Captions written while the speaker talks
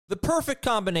The perfect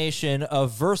combination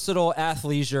of versatile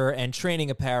athleisure and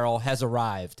training apparel has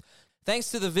arrived.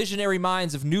 Thanks to the visionary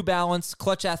minds of New Balance,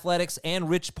 Clutch Athletics, and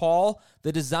Rich Paul,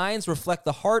 the designs reflect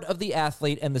the heart of the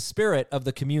athlete and the spirit of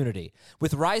the community.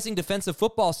 With rising defensive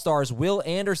football stars Will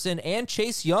Anderson and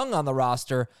Chase Young on the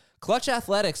roster, Clutch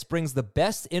Athletics brings the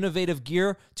best innovative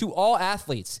gear to all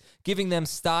athletes, giving them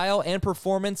style and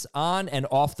performance on and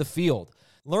off the field.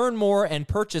 Learn more and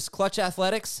purchase Clutch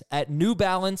Athletics at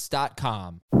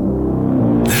newbalance.com.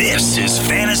 This is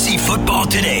Fantasy Football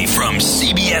Today from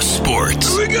CBS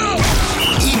Sports. Here we go!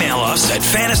 Email us at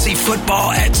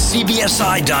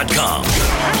fantasyfootball@cbsi.com.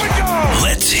 Here we go!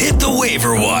 Let's hit the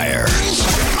waiver wire.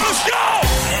 Let's go!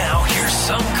 Now, here's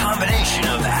some combination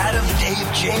of Adam,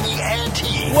 Dave, Jamie, and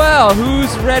T. Well,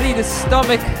 who's ready to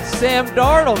stomach Sam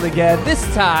Darnold again? This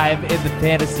time in the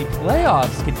fantasy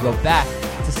playoffs. Can you go back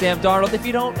to Sam Darnold if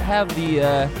you don't have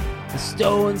the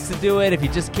stones to do it, if you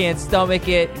just can't stomach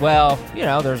it? Well, you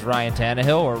know, there's Ryan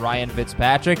Tannehill or Ryan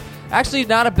Fitzpatrick. Actually,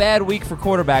 not a bad week for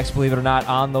quarterbacks, believe it or not,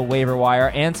 on the waiver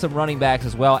wire, and some running backs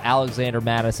as well. Alexander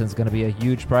Mattison's going to be a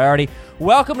huge priority.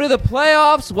 Welcome to the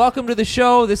playoffs. Welcome to the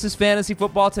show. This is Fantasy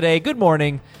Football Today. Good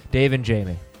morning, Dave and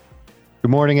Jamie.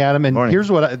 Good morning, Adam. And morning.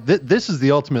 Here's what this is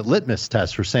the ultimate litmus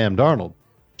test for Sam Darnold.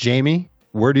 Jamie,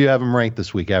 where do you have him ranked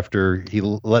this week after he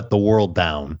let the world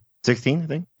down? 16, I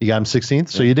think. You got him 16th,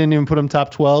 so you didn't even put him top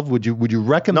 12. Would you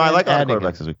recommend? No, I like all the adding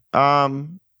quarterbacks him this week.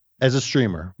 as a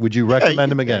streamer? Would you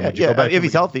recommend him again? Would you go back if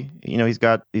he's healthy? You know, he's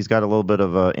got a little bit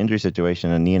of an injury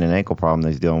situation, a knee and an ankle problem that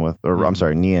he's dealing with, or I'm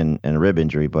sorry, knee and a rib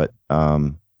injury. But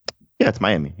yeah, it's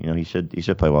Miami. You know, he should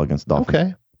play well against the Dolphins.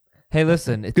 Okay. Hey,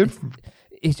 listen,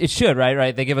 it should,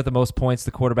 right? They give it the most points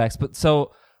to quarterbacks, but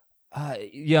so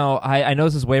you know, I know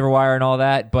this is waiver wire and all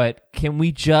that, but can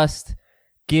we just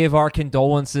give our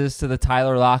condolences to the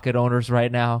Tyler Lockett owners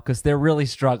right now, because they're really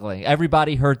struggling.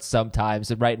 Everybody hurts sometimes,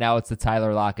 and right now it's the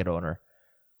Tyler Lockett owner.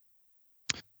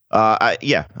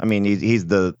 Yeah, I mean he's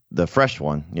the fresh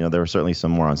one. You know, there were certainly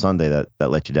some more on Sunday that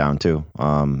let you down too,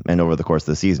 and over the course of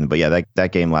the season. But yeah,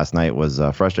 that game last night was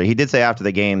frustrating. He did say after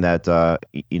the game that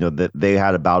you know that they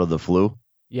had a bout of the flu.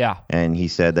 Yeah, and he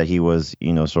said that he was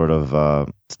sort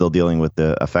of still dealing with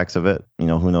the effects of it. You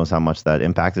know, who knows how much that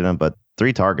impacted him, but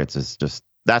 3 targets is just.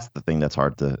 That's the thing that's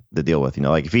hard to deal with. You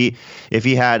know, like if he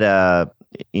had a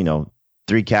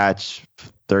 3-catch,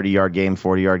 30-yard game,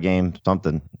 40-yard game,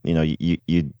 something, you know,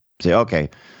 you'd say,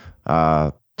 okay,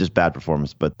 just bad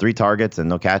performance. But 3 targets and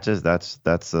no catches, that's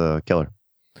a killer.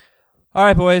 All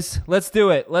right, boys, let's do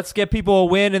it. Let's get people a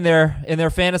win in their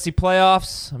fantasy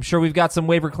playoffs. I'm sure we've got some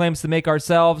waiver claims to make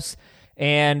ourselves.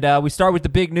 And we start with the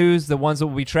big news, the ones that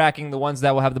we'll be tracking, the ones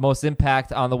that will have the most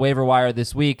impact on the waiver wire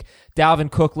this week. Dalvin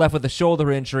Cook left with a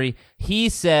shoulder injury. He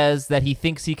says that he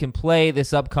thinks he can play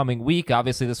this upcoming week.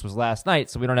 Obviously, this was last night,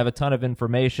 so we don't have a ton of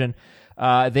information.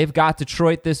 They've got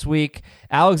Detroit this week.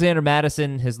 Alexander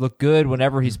Mattison has looked good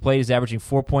whenever he's played. He's averaging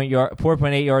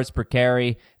 4.8 yards per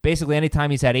carry. Basically, anytime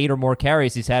he's had 8 or more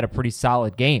carries, he's had a pretty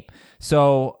solid game.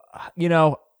 So, you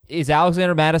know, is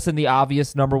Alexander Mattison the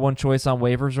obvious number one choice on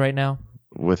waivers right now?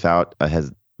 Without a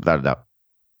doubt.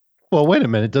 Well, wait a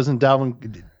minute. Doesn't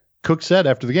Dalvin Cook said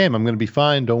after the game, "I'm going to be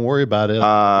fine. Don't worry about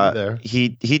it." He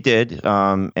did,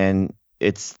 and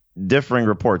it's differing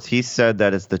reports. He said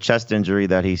that it's the chest injury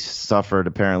that he suffered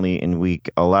apparently in week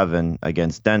 11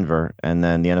 against Denver, and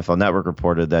then the NFL Network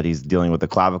reported that he's dealing with a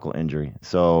clavicle injury.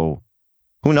 So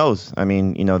who knows? I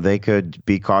mean, you know, they could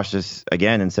be cautious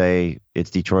again and say it's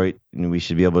Detroit and we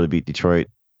should be able to beat Detroit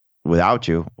without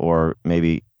you, or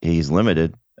maybe he's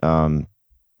limited in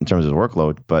terms of his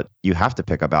workload. But you have to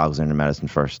pick up Alexander Mattison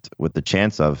first with the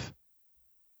chance of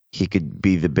he could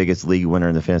be the biggest league winner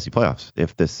in the fantasy playoffs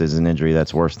if this is an injury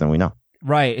that's worse than we know.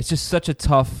 Right. It's just such a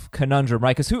tough conundrum,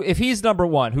 right? Because if he's number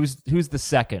one, who's the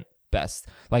second best?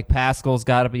 Like Pascal's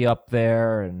got to be up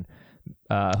there, and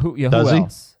who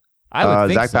else? I would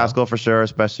think Zach so. Pascal for sure,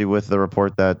 especially with the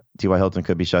report that T.Y. Hilton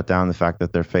could be shut down, the fact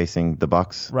that they're facing the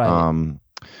Bucs. Right.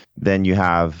 Then you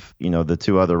have, you know, the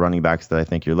 2 other running backs that I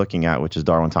think you're looking at, which is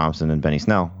Darwin Thompson and Benny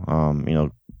Snell. You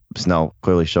know, Snell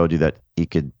clearly showed you that he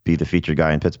could be the featured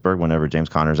guy in Pittsburgh whenever James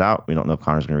Conner's out. We don't know if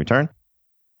Conner's going to return.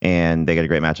 And they get a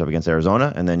great matchup against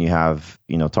Arizona. And then you have,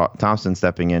 you know, Thompson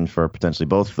stepping in for potentially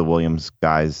both the Williams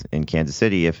guys in Kansas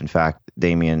City if, in fact,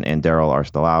 Damian and Darrell are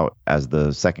still out as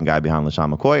the second guy behind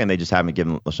LaShawn McCoy, and they just haven't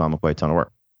given LaShawn McCoy a ton of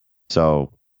work.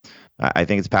 So I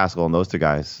think it's Pascal and those 2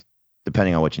 guys,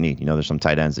 depending on what you need. You know, there's some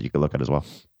tight ends that you could look at as well.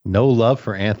 No love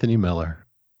for Anthony Miller.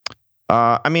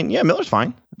 I mean, yeah, Miller's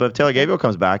fine. But if Taylor Gabriel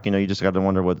comes back, you know, you just got to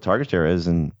wonder what the target share is.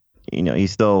 And, you know,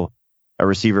 he's still a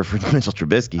receiver for Mitchell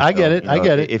Trubisky. I get it. I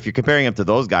get it. If you're comparing him to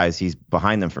those guys, he's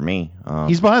behind them for me.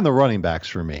 He's behind the running backs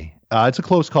for me. It's a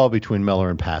close call between Miller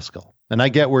and Pascal. And I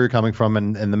get where you're coming from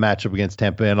and the matchup against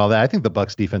Tampa and all that. I think the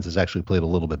Bucs defense has actually played a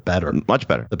little bit better. Much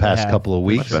better. The past couple of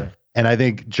weeks. And I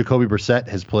think Jacoby Brissett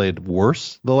has played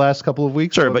worse the last couple of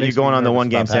weeks. Sure, but you're going on the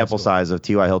one-game sample size of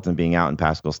T.Y. Hilton being out and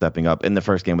Pascal stepping up in the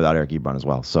first game without Eric Ebron as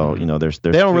well. So, there's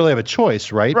they don't really have a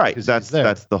choice, right? Right. That's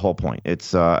the whole point.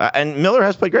 It's and Miller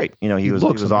has played great. He was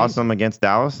awesome against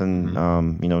Dallas and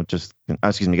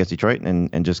against Detroit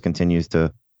and just continues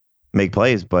to make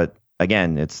plays. But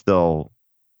again, it's still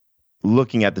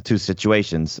looking at the two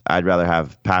situations. I'd rather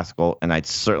have Pascal, and I'd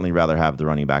certainly rather have the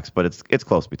running backs. But it's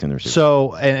close between the receivers.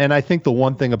 So, and I think the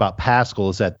one thing about Pascal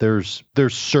is that there's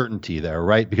certainty there,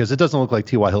 right? Because it doesn't look like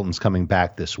T.Y. Hilton's coming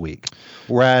back this week.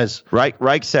 Whereas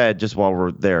Reich said, just while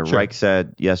we're there, sure. Reich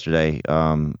said yesterday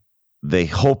they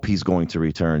hope he's going to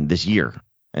return this year.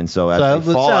 And so as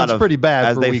they fall out of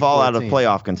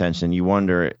playoff contention, you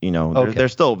wonder, they're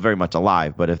still very much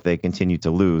alive. But if they continue to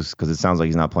lose, because it sounds like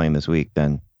he's not playing this week,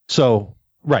 then. So,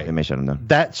 right. They may shut him down.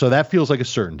 That feels like a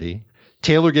certainty.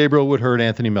 Taylor Gabriel would hurt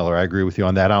Anthony Miller. I agree with you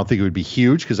on that. I don't think it would be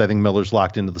huge because I think Miller's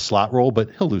locked into the slot role,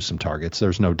 but he'll lose some targets.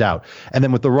 There's no doubt. And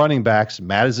then with the running backs,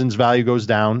 Mattison's value goes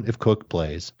down if Cook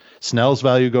plays. Snell's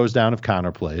value goes down if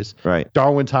Connor plays. Right.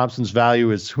 Darwin Thompson's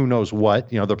value is who knows what.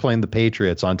 They're playing the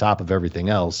Patriots on top of everything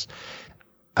else.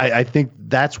 I think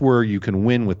that's where you can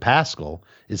win with Pascal,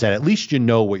 is that at least you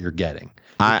know what you're getting.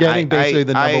 You're getting basically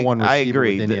the number one receiver. I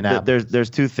agree. With Indianapolis. There's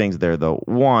two things there, though.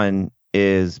 One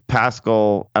is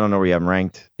Pascal. I don't know where you have him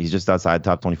ranked. He's just outside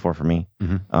top 24 for me.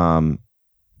 Mm-hmm.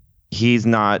 He's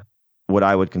not what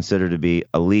I would consider to be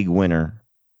a league winner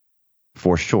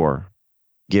for sure,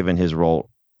 given his role,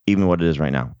 even what it is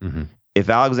right now. Mm-hmm. If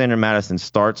Alexander Mattison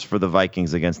starts for the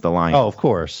Vikings against the Lions, of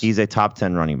course, he's a top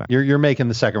 10 running back. You're making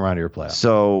the second round of your playoffs.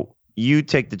 So you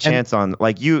take the chance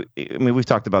we've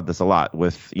talked about this a lot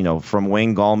with, from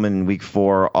Wayne Gallman in week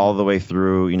 4 all the way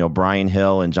through, Brian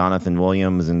Hill and Jonathan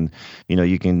Williams. And,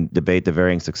 you can debate the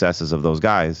varying successes of those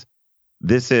guys.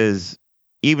 This is,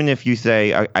 even if you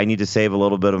say, I need to save a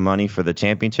little bit of money for the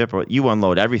championship, or you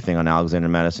unload everything on Alexander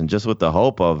Mattison just with the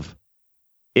hope of,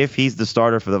 if he's the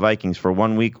starter for the Vikings for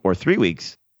 1 week or 3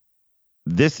 weeks,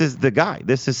 this is the guy.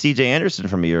 This is C.J. Anderson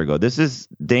from a year ago. This is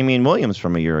Damian Williams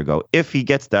from a year ago, if he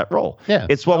gets that role. Yeah,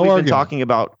 it's what we've been talking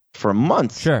about for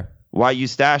months. Sure. Why you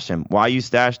stash him, why you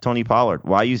stash Tony Pollard,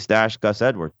 why you stash Gus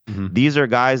Edwards. Mm-hmm. These are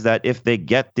guys that if they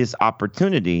get this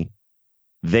opportunity,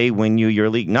 they win you your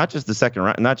league. Not just the second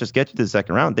round, not just get you to the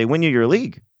second round, they win you your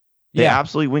league. They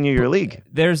absolutely win you your league.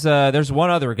 There's one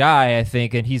other guy, I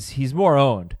think, and he's more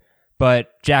owned.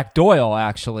 But Jack Doyle,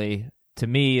 actually, to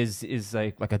me, is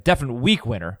like a definite week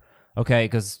winner. Okay,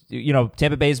 because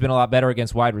Tampa Bay's been a lot better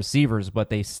against wide receivers,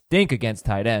 but they stink against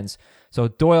tight ends. So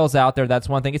Doyle's out there. That's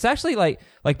one thing. It's actually like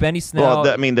Benny Snell.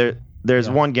 Well, there's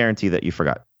one guarantee that you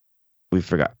forgot. We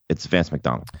forgot. It's Vance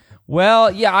McDonald.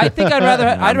 Well, yeah, I think I'd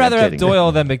rather have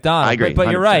Doyle than McDonald. I agree. But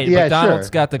you're right. Yeah, McDonald's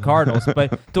sure. got the Cardinals,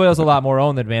 but Doyle's a lot more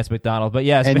owned than Vance McDonald. But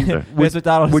yes, Vance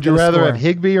McDonald. Would you rather have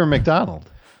Higbee or McDonald?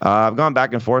 I've gone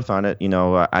back and forth on it.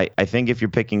 I think if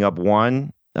you're picking up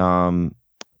one,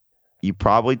 you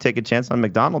probably take a chance on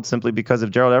McDonald simply because if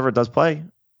Gerald Everett does play,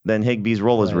 then Higbee's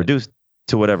role is reduced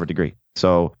to whatever degree.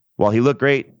 So while he looked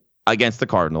great against the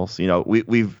Cardinals, we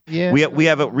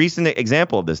have a recent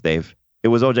example of this, Dave. It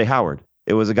was O.J. Howard.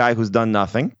 It was a guy who's done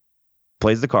nothing,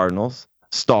 plays the Cardinals,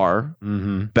 star,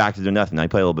 back to do nothing. Now, he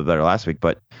played a little bit better last week,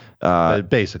 but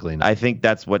basically not. I think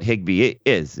that's what Higbee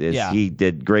is he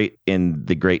did great in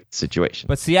the great situation.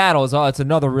 But Seattle it's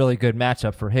another really good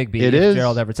matchup for Higbee. It is.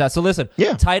 Gerald Everett's out. So listen,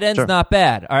 tight end's not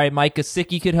bad. All right, Mike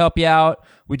Gesicki could help you out.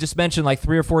 We just mentioned like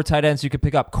 3 or 4 tight ends you could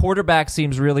pick up. Quarterback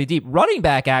seems really deep. Running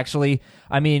back, actually,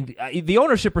 I mean, the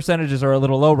ownership percentages are a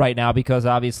little low right now because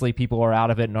obviously people are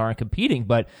out of it and aren't competing,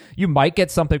 but you might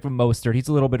get something from Mostert. He's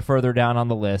a little bit further down on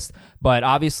the list. But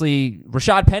obviously,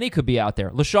 Rashad Penny could be out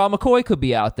there. LaShawn McCoy could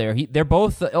be out there. They're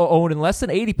both owned in less than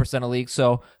 80% of leagues,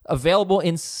 so available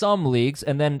in some leagues.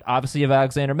 And then obviously you have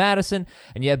Alexander Mattison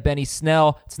and you have Benny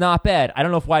Snell. It's not bad. I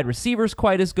don't know if wide receiver's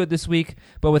quite as good this week,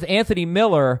 but with Anthony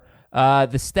Miller,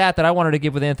 the stat that I wanted to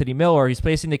give with Anthony Miller, he's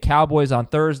facing the Cowboys on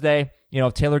Thursday.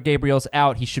 If Taylor Gabriel's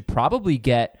out, he should probably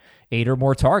get 8 or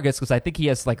more targets because I think he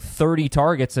has like 33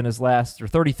 targets in his last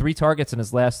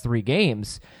 3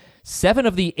 games. 7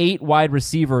 of the 8 wide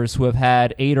receivers who have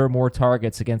had 8 or more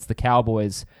targets against the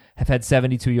Cowboys have had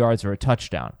 72 yards or a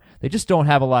touchdown. They just don't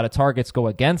have a lot of targets go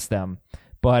against them.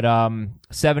 But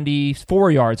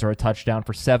 74 yards or a touchdown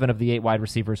for 7 of the 8 wide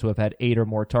receivers who have had 8 or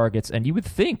more targets. And you would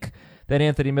think that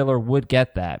Anthony Miller would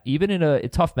get that, even in a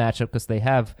tough matchup because they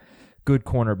have good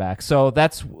cornerback. So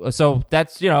that's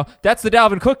that's the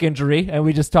Dalvin Cook injury, and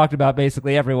we just talked about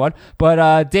basically everyone.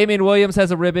 But Damian Williams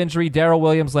has a rib injury. Darrell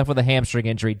Williams left with a hamstring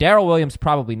injury. Darrell Williams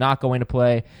probably not going to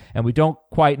play, and we don't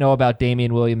quite know about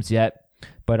Damian Williams yet.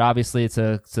 But obviously it's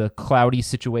a cloudy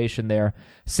situation there.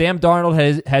 Sam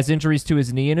Darnold has injuries to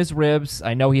his knee and his ribs.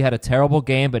 I know he had a terrible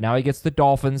game, but now he gets the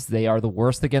Dolphins. They are the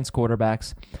worst against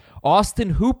quarterbacks. Austin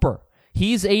Hooper,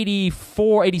 he's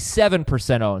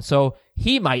 87% owned, so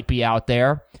he might be out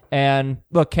there. And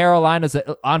look, Carolina's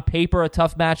on paper a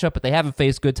tough matchup, but they haven't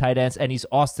faced good tight ends, and he's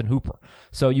Austin Hooper.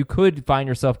 So you could find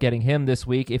yourself getting him this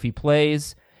week if he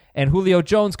plays. And Julio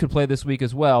Jones could play this week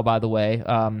as well, by the way.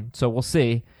 So we'll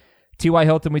see. T.Y.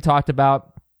 Hilton we talked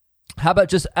about. How about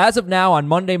just as of now on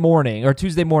Tuesday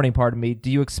morning,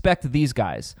 do you expect these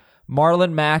guys?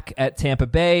 Marlon Mack at Tampa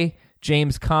Bay,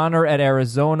 James Conner at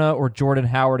Arizona, or Jordan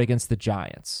Howard against the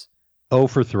Giants? 0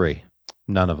 for 3.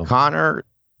 None of them. Conner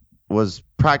was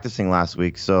practicing last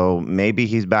week, so maybe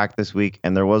he's back this week,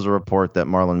 and there was a report that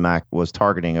Marlon Mack was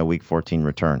targeting a Week 14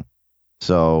 return.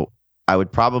 So I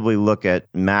would probably look at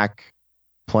Mack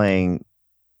playing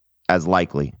as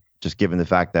likely, just given the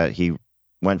fact that he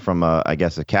went from, a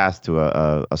cast to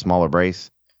a smaller brace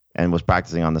and was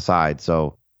practicing on the side.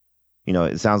 So,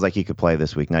 it sounds like he could play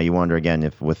this week. Now, you wonder, again,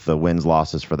 if with the wins,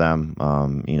 losses for them,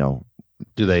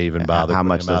 do they even bother? How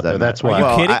much does that? That's matter? why.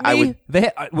 Are you kidding me?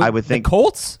 I would think the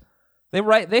Colts. They have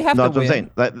no, to that's what I'm win.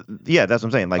 saying. That's what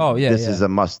I'm saying. This is a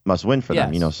must win for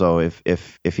them. Yes. So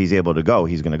if he's able to go,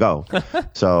 he's going to go.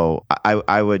 So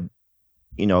I would,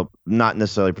 not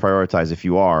necessarily prioritize if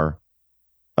you are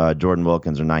Jordan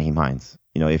Wilkins or Nyheim Hines.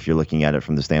 If you're looking at it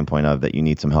from the standpoint of that you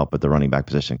need some help at the running back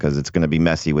position, because it's going to be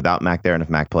messy without Mack there, and if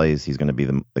Mack plays, he's going to be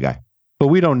the guy. But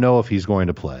we don't know if he's going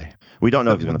to play. We don't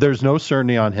know if he's going to play. There's no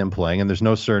certainty on him playing, and there's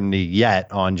no certainty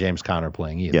yet on James Conner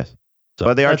playing either. Yes. So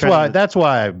but they are that's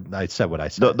why I said what I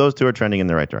said. Those two are trending in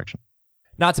the right direction.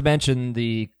 Not to mention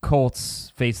the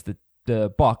Colts face the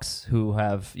Bucs, who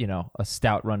have a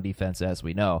stout run defense, as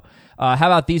we know. How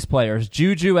about these players?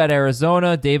 Juju at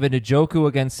Arizona, David Njoku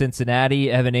against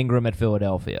Cincinnati, Evan Ingram at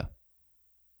Philadelphia.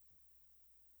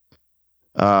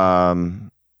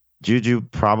 Juju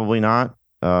probably not.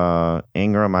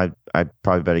 Ingram, I'd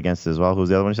probably bet against it as well. Who's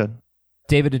the other one you said?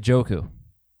 David Njoku.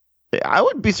 I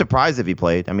wouldn't be surprised if he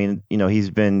played. I mean, he's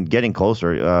been getting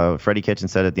closer. Freddie Kitchen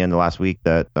said at the end of last week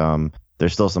that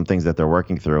there's still some things that they're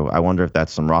working through. I wonder if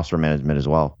that's some roster management as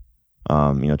well.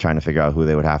 Trying to figure out who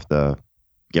they would have to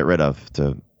get rid of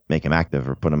to make him active,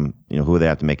 or put him, who they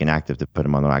have to make inactive to put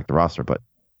him on the active roster. But,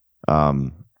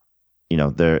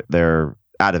 they're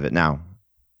out of it now.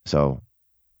 So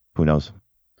who knows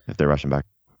if they're rushing back.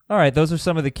 All right, those are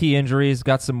some of the key injuries.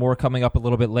 Got some more coming up a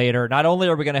little bit later. Not only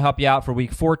are we going to help you out for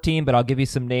Week 14, but I'll give you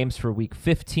some names for Week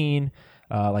 15,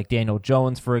 like Daniel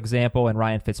Jones, for example, and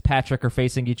Ryan Fitzpatrick are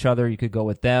facing each other. You could go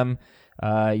with them.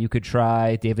 You could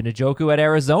try David Njoku at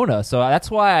Arizona. So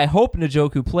that's why I hope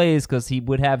Njoku plays, because he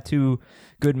would have two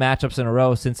good matchups in a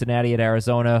row, Cincinnati at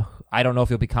Arizona. I don't know if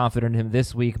you'll be confident in him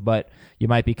this week, but you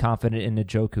might be confident in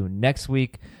Njoku next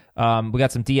week. We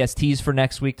got some DSTs for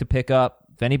next week to pick up.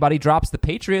 If anybody drops the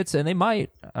Patriots, and they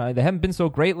might, they haven't been so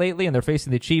great lately, and they're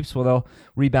facing the Chiefs, well, they'll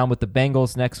rebound with the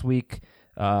Bengals next week.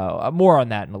 More on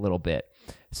that in a little bit.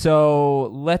 So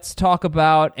let's talk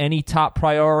about any top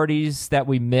priorities that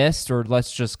we missed, or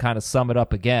let's just kind of sum it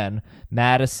up again.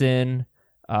 Mattison,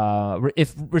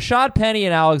 if Rashad Penny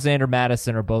and Alexander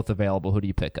Mattison are both available, who do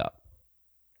you pick up?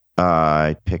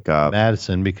 I pick up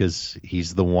Mattison, because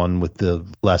he's the one with the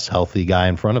less healthy guy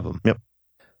in front of him. Yep.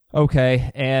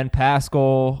 Okay, and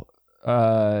Pascal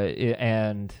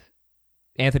and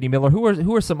Anthony Miller.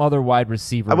 Who are some other wide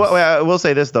receivers? I will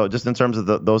say this, though, just in terms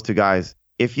of those two guys.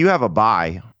 If you have a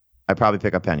bye, I'd probably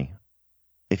pick up Penny.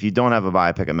 If you don't have a bye,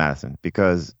 I pick up Mattison,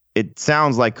 because it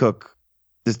sounds like Cook,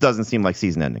 this doesn't seem like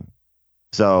season ending.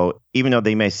 So even though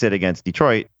they may sit against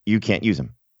Detroit, you can't use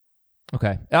him.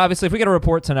 Okay. Obviously, if we get a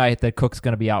report tonight that Cook's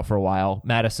going to be out for a while,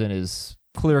 Mattison is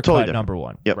clear-cut number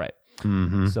one. Yep. Right.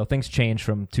 Mm-hmm. So things change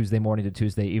from Tuesday morning to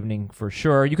Tuesday evening for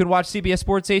sure. You can watch CBS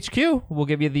Sports HQ. We'll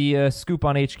give you the scoop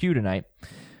on HQ tonight.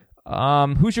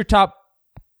 Who's your top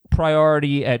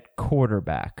priority at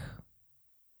quarterback?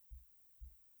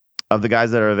 Of the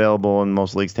guys that are available in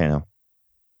most leagues, Tannehill.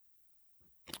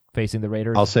 Facing the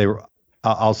Raiders?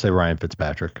 I'll say Ryan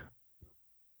Fitzpatrick.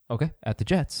 Okay, at the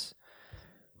Jets.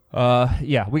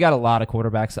 Yeah, we got a lot of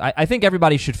quarterbacks. I think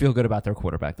everybody should feel good about their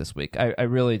quarterback this week. I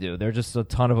really do. There are just a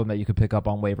ton of them that you could pick up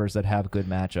on waivers that have good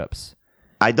matchups.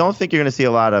 I don't think you're going to see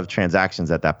a lot of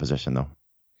transactions at that position, though,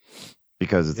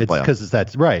 because it's playoffs. Because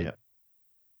that's right. Yeah.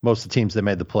 Most of the teams that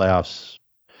made the playoffs,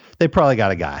 they probably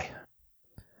got a guy.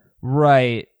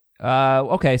 Right.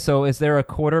 Okay, so is there a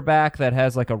quarterback that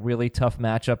has like a really tough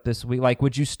matchup this week? Like,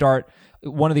 would you start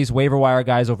one of these waiver wire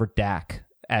guys over Dak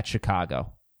at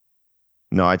Chicago?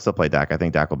 No, I'd still play Dak. I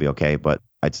think Dak will be okay, but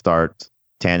I'd start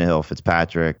Tannehill,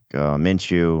 Fitzpatrick,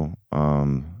 Minshew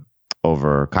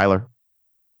over Kyler.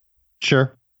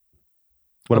 Sure.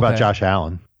 What about Josh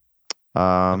Allen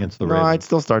against the Ravens? I'd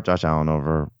still start Josh Allen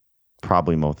over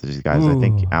probably most of these guys. Ooh, I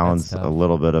think Allen's a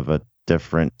little bit of a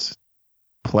different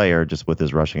player just with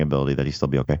his rushing ability that he'd still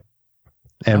be okay.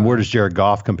 And where does Jared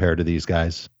Goff compare to these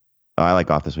guys? I like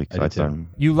Goff this week, so I'd start him.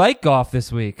 You like Goff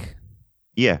this week?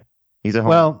 Yeah, he's at home.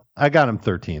 Well, I got him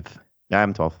 13th. Yeah,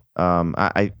 I'm 12th.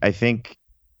 I think.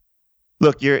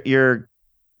 Look,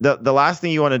 the last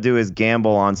thing you want to do is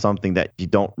gamble on something that you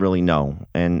don't really know,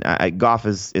 and Goff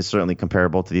is certainly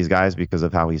comparable to these guys because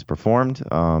of how he's performed.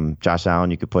 Josh Allen,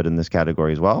 you could put in this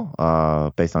category as well,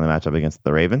 based on the matchup against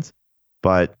the Ravens,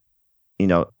 but.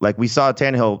 Like we saw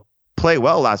Tannehill play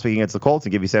well last week against the Colts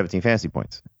and give you 17 fantasy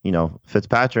points.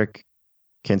 Fitzpatrick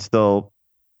can still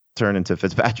turn into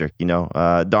Fitzpatrick.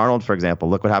 Darnold, for example,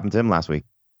 look what happened to him last week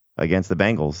against the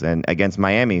Bengals and against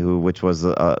Miami, which was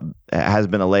has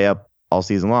been a layup all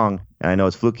season long. And I know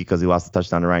it's fluky because he lost the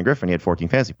touchdown to Ryan Griffin. He had 14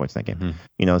 fantasy points in that game.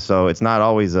 So it's not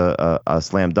always a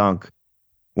slam dunk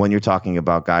when you're talking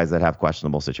about guys that have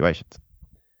questionable situations.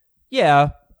 Yeah,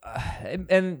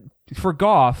 and for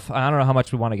Goff, I don't know how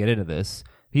much we want to get into this.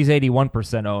 He's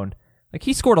 81% owned. Like,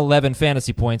 he scored 11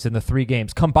 fantasy points in the 3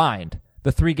 games combined.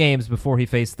 The 3 games before he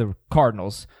faced the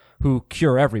Cardinals, who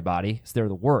cure everybody, so they're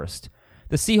the worst.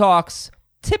 The Seahawks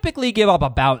typically give up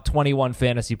about 21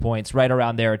 fantasy points, right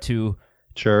around there, to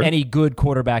any good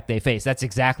quarterback they face. That's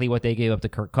exactly what they gave up to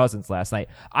Kirk Cousins last night.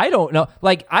 I don't know.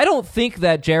 Like, I don't think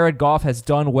that Jared Goff has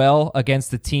done well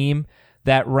against a team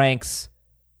that ranks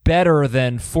better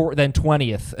than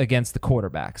 20th against the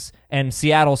quarterbacks, and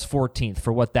Seattle's 14th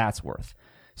for what that's worth.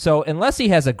 So unless he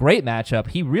has a great matchup,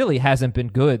 he really hasn't been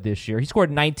good this year. He scored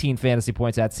 19 fantasy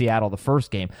points at Seattle the first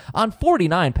game on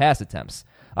 49 pass attempts.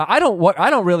 I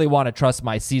don't really want to trust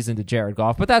my season to Jared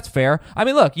Goff, but that's fair. I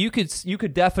mean, look, you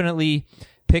could definitely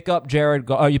pick up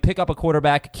you pick up a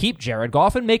quarterback, keep Jared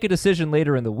Goff, and make a decision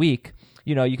later in the week.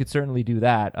 You could certainly do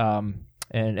that.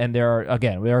 And they're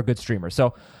a good streamers.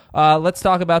 So. Let's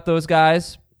talk about those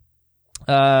guys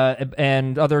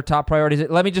and other top priorities.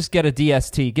 Let me just get a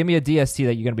DST. Give me a DST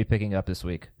that you're going to be picking up this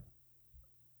week.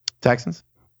 Texans.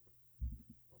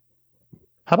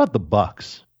 How about the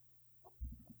Bucks?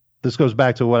 This goes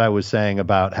back to what I was saying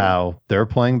about how they're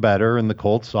playing better and the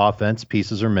Colts offense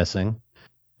pieces are missing.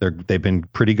 They've been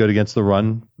pretty good against the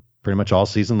run pretty much all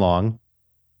season long.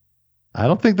 I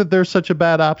don't think that they're such a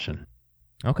bad option.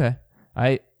 Okay.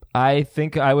 I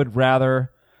think I would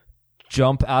rather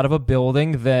jump out of a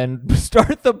building than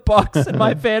start the Bucks in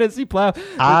my fantasy playoff.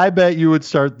 I bet you would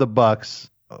start the Bucks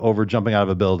over jumping out of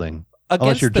a building.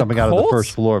 Unless you're jumping out of the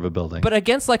first floor of a building. But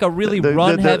against like a really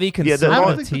run-heavy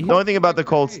conservative team. The only thing about the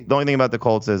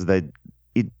Colts is they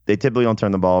typically don't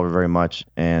turn the ball over very much,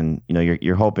 and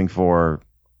you're hoping for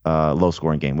a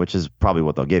low-scoring game, which is probably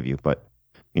what they'll give you. But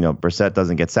Brissett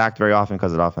doesn't get sacked very often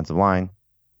because of the offensive line.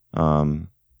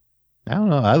 I don't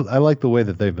know. I like the way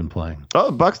that they've been playing.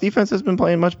 Oh, Bucks defense has been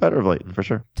playing much better of late, for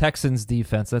sure. Texans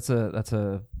defense. That's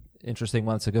a interesting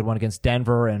one. It's a good one against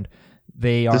Denver, and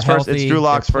they are healthy. It's Drew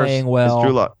Lock's playing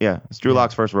well. It's Drew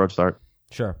Lock's first road start.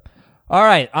 Sure. All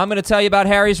right, I'm going to tell you about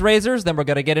Harry's Razors. Then we're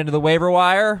going to get into the waiver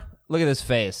wire. Look at this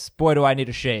face. Boy, do I need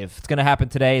a shave. It's going to happen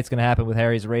today. It's going to happen with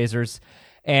Harry's Razors.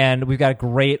 And we've got a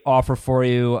great offer for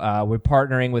you. We're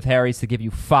partnering with Harry's to give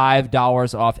you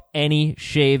 $5 off any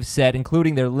shave set,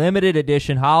 including their limited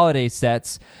edition holiday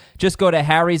sets. Just go to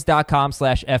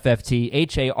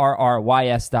harrys.com/FFT,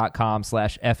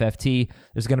 HARRYS.com/FFT.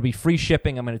 There's going to be free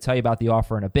shipping. I'm going to tell you about the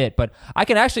offer in a bit. But I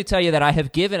can actually tell you that I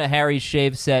have given a Harry's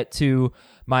shave set to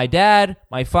my dad,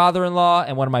 my father-in-law,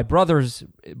 and one of my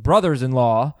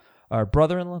brothers-in-law, and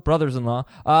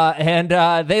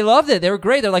they loved it. They were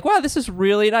great. They're like, wow, this is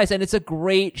really nice, and it's a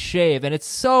great shave, and it's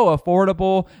so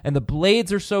affordable, and the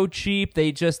blades are so cheap.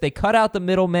 They cut out the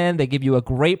middleman. They give you a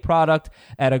great product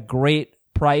at a great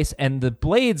price, and the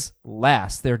blades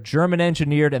last. They're German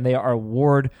engineered, and they are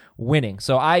award winning.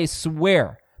 So I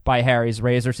swear by Harry's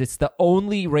Razors, it's the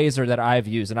only razor that I've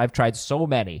used, and I've tried so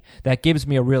many, that gives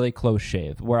me a really close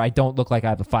shave where I don't look like I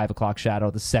have a 5 o'clock shadow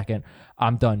the second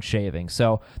I'm done shaving.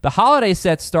 So the holiday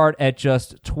sets start at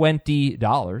just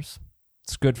 $20.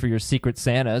 It's good for your Secret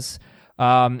Santas.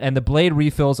 And the blade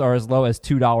refills are as low as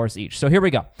 $2 each. So here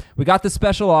we go. We got the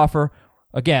special offer.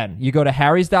 Again, you go to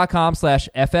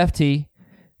harrys.com/FFT.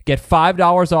 Get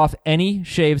 $5 off any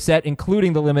shave set,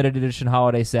 including the limited edition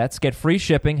holiday sets. Get free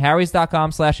shipping.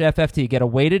 Harrys.com/FFT. Get a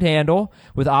weighted handle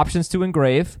with options to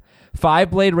engrave,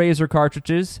 5-blade razor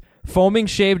cartridges, foaming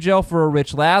shave gel for a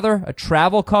rich lather, a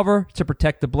travel cover to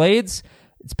protect the blades.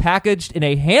 It's packaged in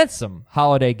a handsome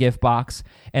holiday gift box,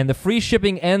 and the free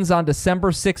shipping ends on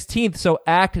December 16th, so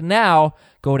act now.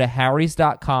 Go to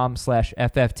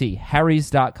harrys.com/FFT.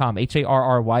 Harrys.com,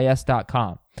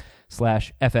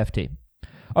 HARRYS.com/FFT.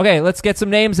 Okay, let's get some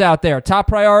names out there. Top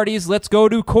priorities. Let's go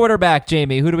to quarterback,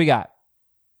 Jamie. Who do we got?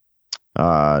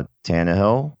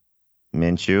 Tannehill,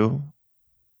 Minshew,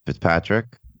 Fitzpatrick,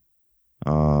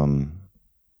 Kyle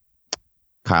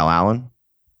Allen.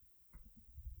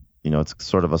 It's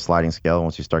sort of a sliding scale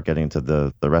once you start getting into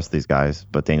the rest of these guys.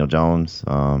 But Daniel Jones,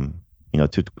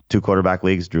 two quarterback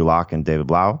leagues, Drew Lock and David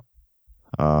Blau.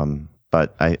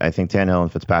 But I think Tannehill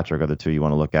and Fitzpatrick are the two you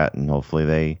want to look at, and hopefully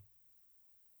they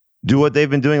do what they've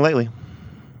been doing lately.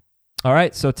 All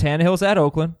right, so Tannehill's at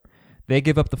Oakland. They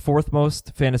give up the 4th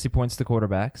most fantasy points to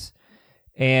quarterbacks.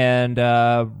 And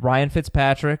Ryan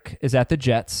Fitzpatrick is at the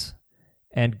Jets.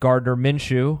 And Gardner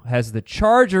Minshew has the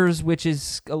Chargers, which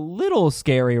is a little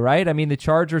scary, right? I mean, the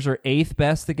Chargers are 8th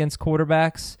best against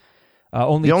quarterbacks.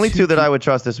 The only two that I would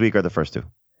trust this week are the first two,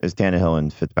 is Tannehill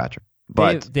and Fitzpatrick.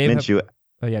 But Minshew...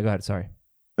 Oh, yeah, go ahead. Sorry.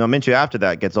 No, Minshew after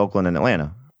that gets Oakland and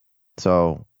Atlanta.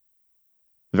 So...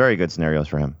 very good scenarios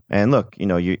for him. And look,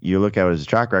 you look at his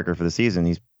track record for the season.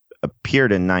 He's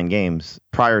appeared in 9 games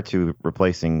prior to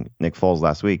replacing Nick Foles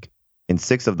last week. In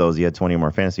 6 of those, he had 20 or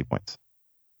more fantasy points.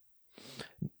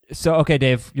 So, okay,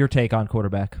 Dave, your take on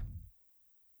quarterback.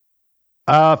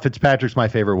 Fitzpatrick's my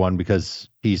favorite one because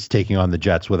he's taking on the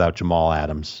Jets without Jamal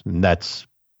Adams. And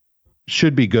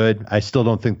should be good. I still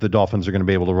don't think the Dolphins are going to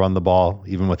be able to run the ball,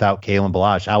 even without Kalen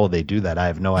Ballage. How will they do that? I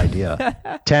have no idea.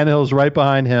 Tannehill's right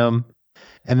behind him.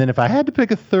 And then if I had to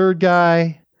pick a third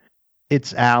guy,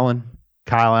 it's Kyle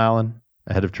Allen,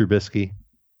 ahead of Trubisky.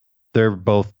 They're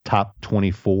both top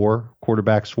 24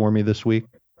 quarterbacks for me this week.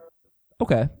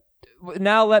 Okay.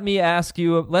 Now let me ask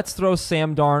you, let's throw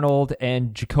Sam Darnold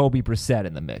and Jacoby Brissett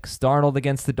in the mix. Darnold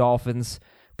against the Dolphins,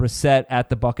 Brissett at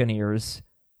the Buccaneers.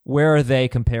 Where are they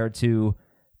compared to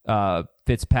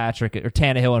Fitzpatrick or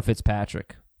Tannehill and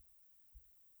Fitzpatrick?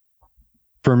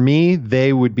 For me,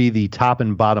 they would be the top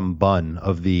and bottom bun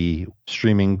of the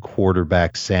streaming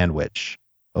quarterback sandwich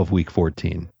of Week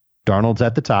 14. Darnold's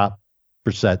at the top.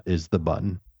 Brissett is the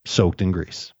bun, soaked in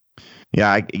grease.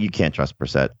 Yeah, you can't trust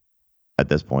Brissett at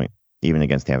this point, even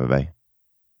against Tampa Bay.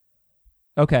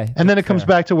 Okay. And then it comes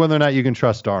back to whether or not you can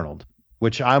trust Darnold,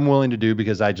 which I'm willing to do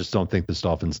because I just don't think this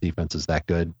Dolphins defense is that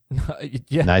good.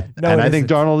 Yeah, and I think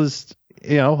Darnold is,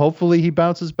 hopefully he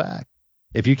bounces back.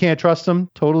 If you can't trust him,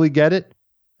 totally get it.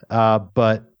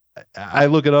 But I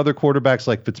look at other quarterbacks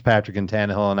like Fitzpatrick and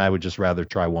Tannehill, and I would just rather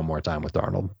try one more time with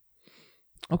Darnold.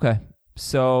 Okay.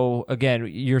 So, again,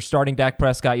 you're starting Dak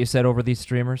Prescott, you said, over these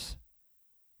streamers?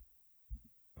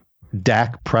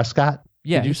 Dak Prescott?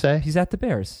 Yeah. Did you say? He's at the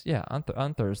Bears. Yeah,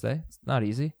 on Thursday. It's not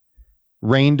easy.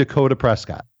 Rain Dakota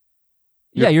Prescott.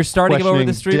 You're starting him over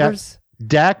the streamers?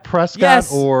 Dak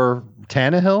Prescott or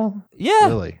Tannehill? Yeah.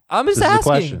 Really? I'm just asking.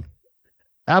 Question.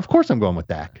 Of course I'm going with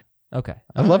Dak. Okay.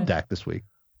 I love Dak this week.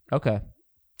 Okay.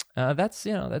 That's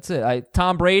it.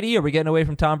 Tom Brady, are we getting away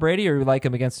from Tom Brady, or you like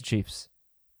him against the Chiefs?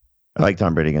 I like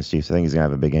Tom Brady against Chiefs. I think he's going to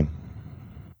have a big game.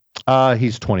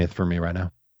 He's 20th for me right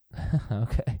now.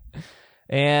 Okay.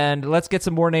 And let's get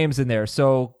some more names in there.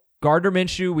 So Gardner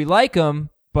Minshew, we like him,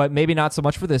 but maybe not so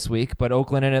much for this week, but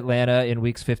Oakland and Atlanta in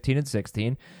weeks 15 and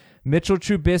 16. Mitchell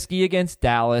Trubisky against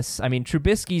Dallas. I mean,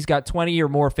 Trubisky's got 20 or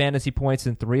more fantasy points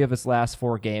in 3 of his last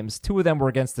 4 games. 2 of them were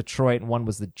against Detroit, and 1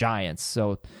 was the Giants.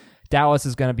 So Dallas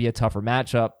is going to be a tougher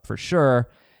matchup for sure.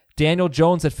 Daniel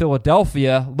Jones at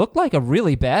Philadelphia looked like a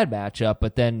really bad matchup,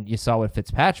 but then you saw what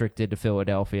Fitzpatrick did to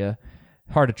Philadelphia.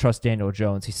 Hard to trust Daniel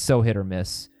Jones. He's so hit or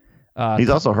miss. He's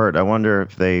also hurt. I wonder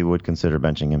if they would consider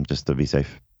benching him just to be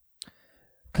safe.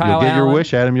 You'll get your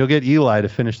wish, Adam. You'll get Eli to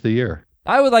finish the year.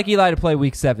 I would like Eli to play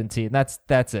week 17. That's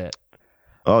it.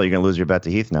 Oh, you're going to lose your bet to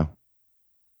Heath now.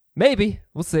 Maybe.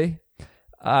 We'll see.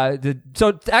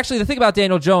 So actually, the thing about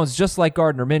Daniel Jones, just like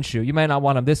Gardner Minshew, you might not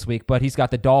want him this week, but he's got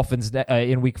the Dolphins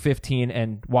in week 15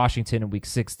 and Washington in week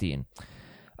 16.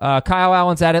 Kyle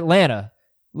Allen's at Atlanta.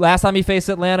 Last time he faced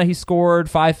Atlanta, he scored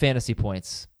 5 fantasy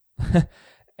points.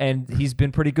 And he's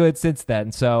been pretty good since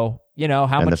then. So,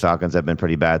 the Falcons have been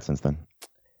pretty bad since then.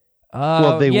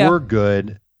 Well, they were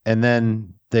good, and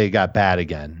then they got bad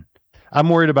again. I'm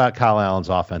worried about Kyle Allen's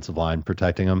offensive line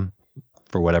protecting him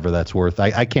for whatever that's worth.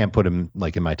 I can't put him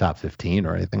like in my top 15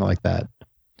 or anything like that.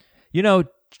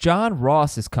 John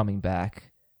Ross is coming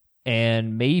back,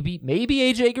 and maybe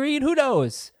AJ Green. Who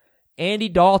knows? Andy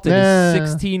Dalton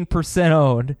is 16%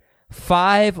 owned.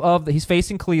 He's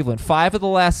facing Cleveland. 5 of the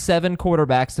last 7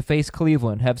 quarterbacks to face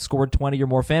Cleveland have scored 20 or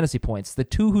more fantasy points. The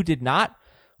 2 who did not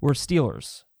were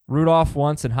Steelers. Rudolph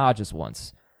once and Hodges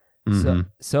once. Mm-hmm.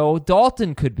 So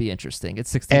Dalton could be interesting.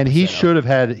 It's 16%. And he should have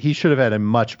had a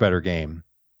much better game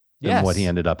than what he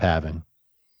ended up having.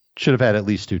 Should have had at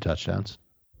least 2 touchdowns.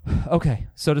 Okay,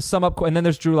 so to sum up, and then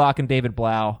there's Drew Lock and David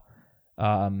Blau.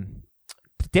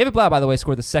 David Blau, by the way,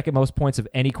 scored the 2nd most points of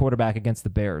any quarterback against the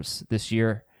Bears this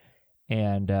year.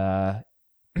 And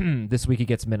this week he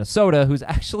gets Minnesota, who's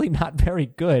actually not very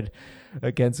good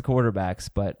against quarterbacks.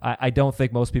 But I don't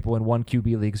think most people in 1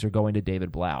 QB leagues are going to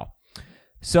David Blau.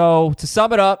 So to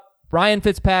sum it up, Ryan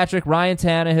Fitzpatrick, Ryan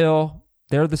Tannehill,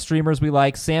 they're the streamers we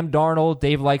like. Sam Darnold,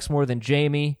 Dave likes more than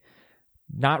Jamie.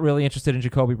 Not really interested in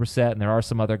Jacoby Brissett, and there are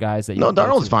some other guys that you No,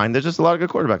 Darnold's fine. There's just a lot of good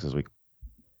quarterbacks this week.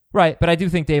 Right, but I do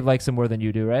think Dave likes him more than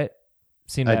you do, right?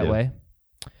 Seem that way.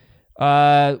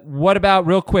 What about,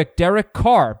 real quick, Derek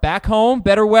Carr, back home,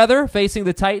 better weather, facing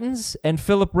the Titans, and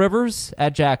Phillip Rivers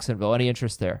at Jacksonville. Any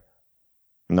interest there?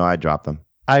 No, I dropped them.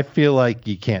 I feel like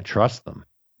you can't trust them.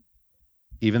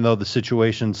 Even though the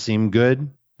situation seemed good,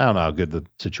 I don't know how good the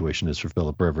situation is for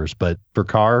Phillip Rivers, but for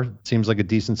Carr, it seems like a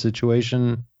decent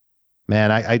situation.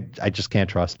 Man, I just can't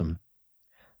trust them.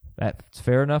 That's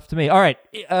fair enough to me. All right,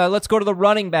 let's go to the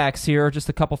running backs here. Just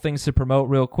a couple things to promote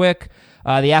real quick.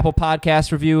 The Apple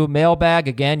Podcast review mailbag.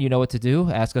 Again, you know what to do.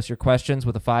 Ask us your questions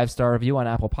with a 5-star review on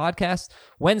Apple Podcasts.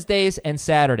 Wednesdays and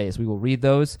Saturdays, we will read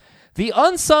those. The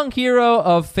unsung hero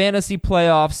of fantasy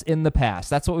playoffs in the past.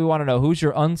 That's what we want to know. Who's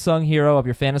your unsung hero of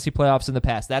your fantasy playoffs in the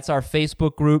past? That's our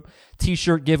Facebook group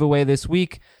t-shirt giveaway this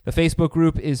week. The Facebook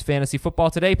group is Fantasy Football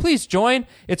Today. Please join.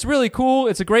 It's really cool.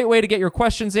 It's a great way to get your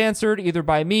questions answered, either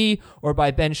by me or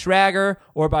by Ben Schrager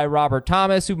or by Robert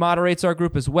Thomas, who moderates our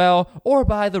group as well, or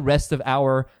by the rest of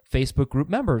our Facebook group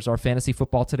members, our Fantasy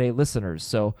Football Today listeners.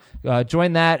 So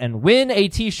join that and win a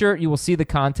t-shirt. You will see the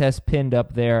contest pinned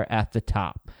up there at the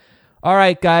top. All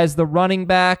right, guys, the running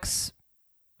backs.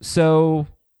 So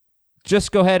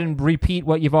just go ahead and repeat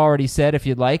what you've already said if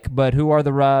you'd like, but who are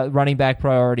the running back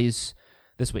priorities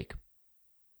this week?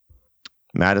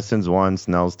 Mattison's 1,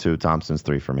 Snell's 2, Thompson's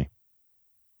 3 for me.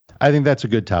 I think that's a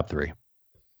good top 3.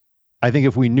 I think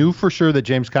if we knew for sure that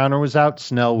James Conner was out,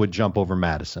 Snell would jump over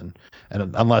Mattison.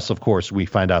 And unless, of course, we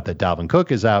find out that Dalvin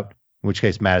Cook is out, in which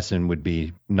case Mattison would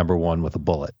be number 1 with a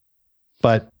bullet.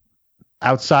 But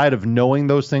outside of knowing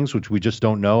those things, which we just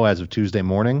don't know as of Tuesday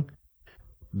morning,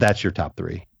 that's your top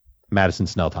 3. Mattison,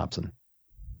 Snell, Thompson.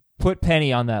 Put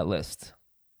Penny on that list.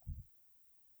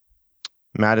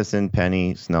 Mattison,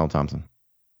 Penny, Snell, Thompson.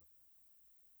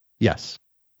 Yes.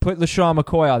 Put LaShawn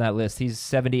McCoy on that list. He's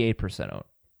 78% owned.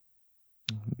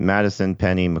 Madison,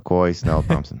 Penny, McCoy, Snell,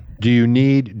 Thompson. Do you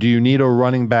need a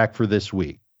running back for this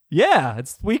week? Yeah,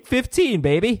 it's week 15,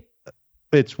 baby.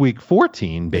 It's week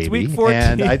 14, baby. It's week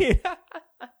 14. And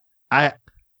I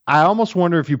almost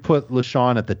wonder if you put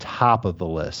LaShawn at the top of the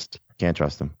list. Can't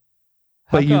trust him.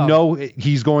 But you know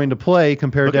he's going to play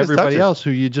compared to everybody else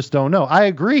who you just don't know. I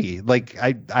agree. Like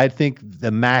I think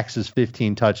the max is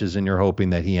 15 touches and you're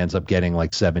hoping that he ends up getting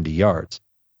like 70 yards.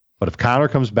 But if Connor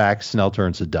comes back, Snell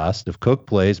turns to dust. If Cook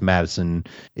plays, Mattison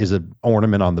is an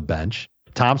ornament on the bench.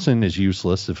 Thompson is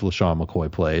useless if LaShawn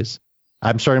McCoy plays.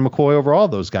 I'm starting McCoy over all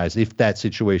those guys if that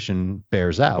situation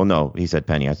bears out. Well, no, he said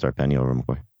Penny. I'd start Penny over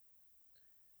McCoy.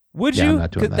 Would you? I'm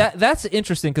not doing that. That's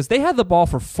interesting because they had the ball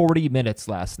for 40 minutes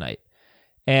last night.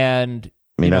 And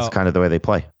I mean, that's kind of the way they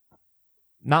play.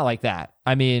 Not like that.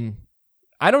 I mean,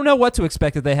 I don't know what to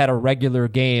expect if they had a regular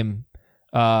game.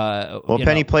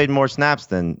 Penny played more snaps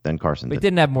than Carson did. He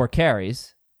didn't have more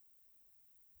carries.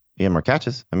 He had more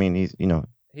catches. I mean,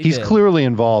 he's clearly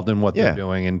involved in what they're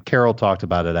doing. And Carroll talked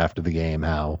about it after the game,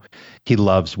 how he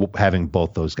loves having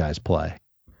both those guys play.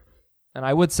 And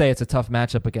I would say it's a tough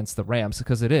matchup against the Rams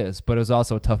because it is, but it was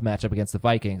also a tough matchup against the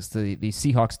Vikings. The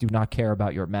Seahawks do not care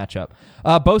about your matchup.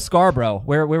 Bo Scarborough,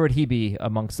 where would he be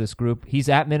amongst this group? He's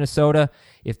at Minnesota.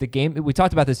 If the game, we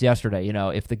talked about this yesterday,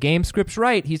 if the game script's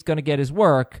right, he's going to get his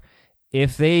work.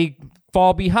 If they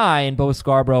fall behind, Bo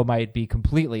Scarborough might be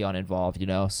completely uninvolved,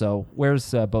 So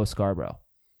where's Bo Scarborough?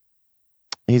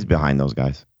 He's behind those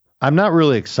guys. I'm not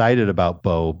really excited about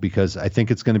Bo because I think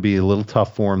it's going to be a little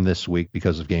tough for him this week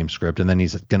because of game script. And then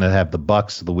he's going to have the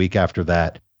Bucks the week after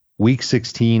that. Week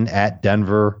 16 at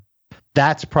Denver.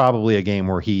 That's probably a game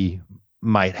where he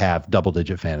might have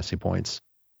double-digit fantasy points.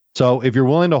 So if you're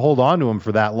willing to hold on to him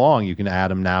for that long, you can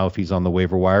add him now if he's on the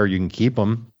waiver wire. You can keep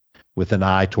him with an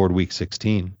eye toward week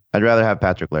 16. I'd rather have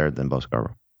Patrick Laird than Bo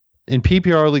Scarborough. In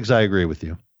PPR leagues, I agree with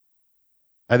you.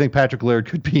 I think Patrick Laird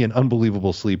could be an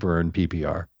unbelievable sleeper in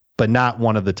PPR, but not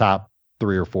one of the top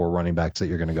 3 or 4 running backs that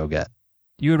you're going to go get.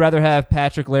 You would rather have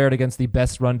Patrick Laird against the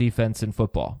best run defense in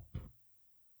football?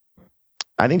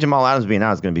 I think Jamal Adams being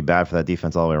out is going to be bad for that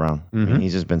defense all the way around. Mm-hmm. I mean,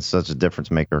 he's just been such a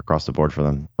difference maker across the board for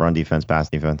them. Run defense, pass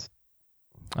defense.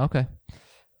 Okay.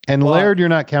 And Laird, you're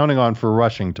not counting on for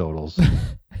rushing totals.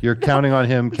 You're counting on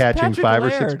him catching Patrick 5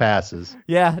 Laird. or 6 passes.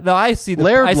 Yeah, no, I see the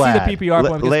Laird I see lad. the PPR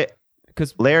point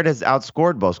because Laird has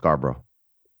outscored Bo Scarborough.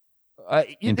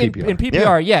 in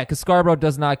PPR, yeah, because Scarborough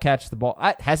does not catch the ball.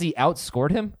 Has he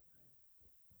outscored him?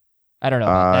 I don't know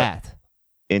about that.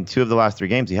 In 2 of the last 3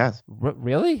 games, he has.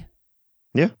 Really?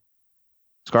 Yeah.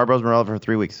 Scarborough's been relevant for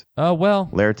 3 weeks. Oh well.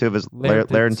 Laird in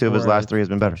 2 of his last 3 has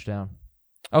been better. Touchdown.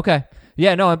 Okay.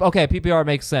 Yeah. No. Okay. PPR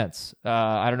makes sense.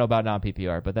 I don't know about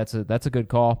non-PPR, but that's a good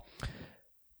call.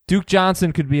 Duke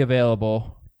Johnson could be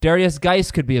available. Darius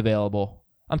Geis could be available.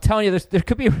 I'm telling you, there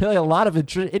could be really a lot of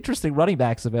interesting running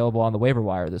backs available on the waiver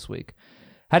wire this week.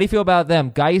 How do you feel about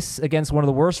them? Geis against one of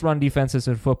the worst run defenses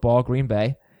in football, Green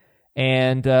Bay.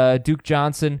 And Duke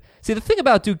Johnson. See, the thing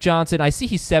about Duke Johnson, I see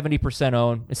he's 70%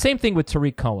 owned. The same thing with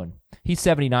Tariq Cohen. He's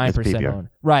 79% owned.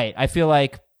 Right. I feel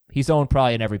like he's owned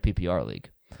probably in every PPR league.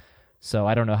 So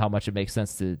I don't know how much it makes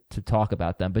sense to talk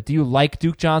about them. But do you like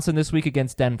Duke Johnson this week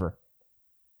against Denver?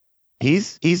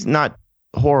 He's not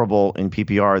horrible in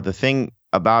PPR. The thing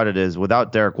about it is,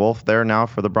 without Derek Wolfe there now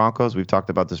for the Broncos, we've talked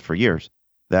about this for years,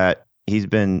 that he's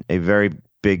been a very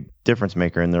big difference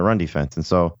maker in their run defense. And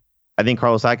so I think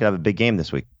Carlos Hyde could have a big game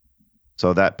this week.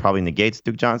 So that probably negates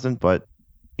Duke Johnson, but,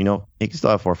 he can still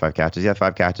have 4 or 5 catches. He had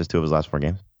 5 catches 2 of his last 4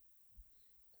 games.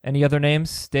 Any other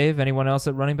names, Dave? Anyone else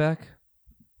at running back?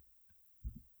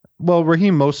 Well,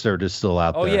 Raheem Mostert is still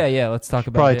out there. Oh, yeah. Let's talk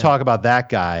about Probably him. talk about that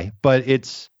guy, but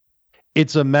it's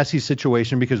a messy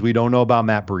situation because we don't know about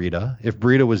Matt Breida. If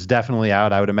Breida was definitely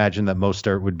out, I would imagine that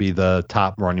Mostert would be the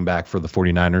top running back for the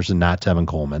 49ers and not Tevin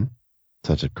Coleman.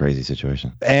 Such a crazy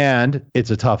situation. And it's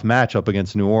a tough matchup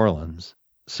against New Orleans.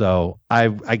 So I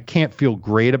can't feel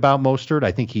great about Mostert.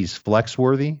 I think he's flex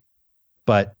worthy.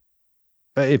 But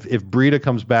if Breida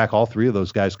comes back, all 3 of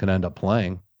those guys can end up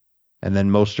playing. And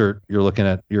then Mostert,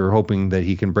 you're hoping that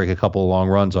he can break a couple of long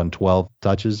runs on 12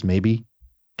 touches, maybe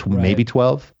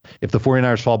 12. If the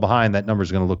 49ers fall behind, that number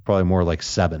is going to look probably more like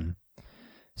 7.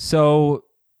 So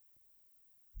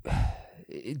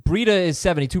Breida is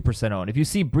 72% owned. If you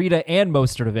see Breida and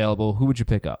Mostert available, who would you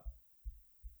pick up?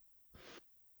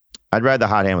 I'd ride the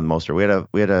hot hand with Mostert.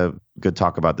 We had a good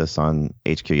talk about this on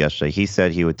HQ yesterday. He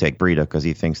said he would take Breida because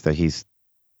he thinks that he's,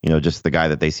 just the guy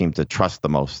that they seem to trust the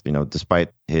most.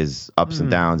 Despite his ups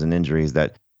and downs and injuries,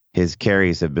 that his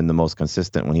carries have been the most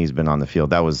consistent when he's been on the field.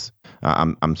 That was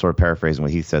I'm sort of paraphrasing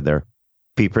what he said there.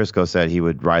 Pete Prisco said he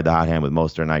would ride the hot hand with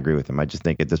Mostert, and I agree with him. I just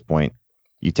think at this point,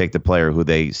 you take the player who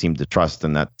they seem to trust,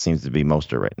 and that seems to be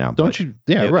Mostert right now. Don't you?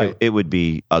 Yeah, right. It would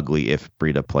be ugly if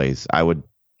Breida plays. I would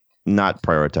not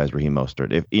prioritize Raheem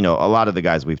Mostert. If a lot of the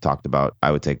guys we've talked about,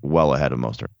 I would take well ahead of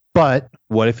Mostert. But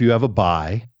what if you have a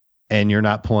bye and you're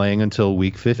not playing until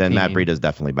week 15? Then Matt Breida's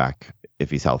definitely back if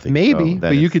he's healthy. Maybe,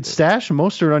 but you could stash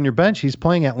Mostert on your bench. He's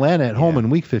playing Atlanta at home in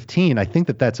week 15. I think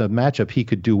that's a matchup he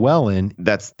could do well in.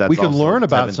 That's we could learn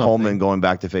about Tevin something. Coleman going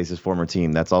back to face his former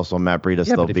team. That's also Matt Breida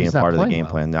still being part of the game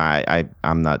plan.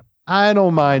 I'm not. I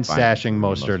don't mind stashing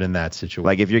Mostert in that situation.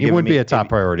 Like if you're he giving would me be a top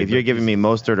priority. If you're giving me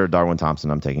Mostert or Darwin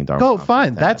Thompson, I'm taking Darwin. No, Thompson.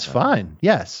 fine. That's fine.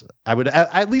 Yes, I would.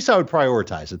 At least I would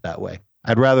prioritize it that way.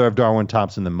 I'd rather have Darwin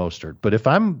Thompson than Mostert. But if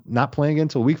I'm not playing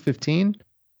until week 15,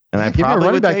 and I give me a probably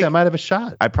running would back take, that might have a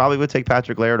shot. I probably would take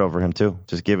Patrick Laird over him too,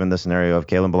 just given the scenario of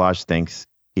Kalen Ballage stinks.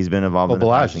 He's been involved in the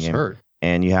passing game. Hurt.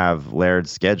 And you have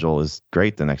Laird's schedule is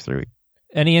great the next 3 weeks.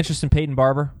 Any interest in Peyton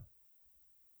Barber?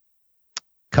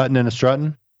 Cutting and a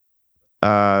strutting?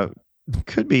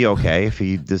 Could be okay if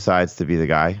he decides to be the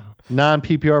guy.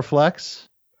 Non-PPR flex?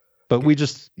 But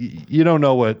you don't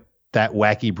know what that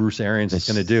wacky Bruce Arians is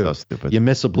going to do. So stupid. You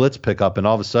miss a blitz pickup, and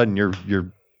all of a sudden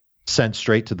you're sent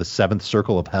straight to the 7th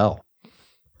circle of hell.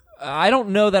 I don't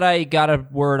know that I got a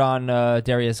word on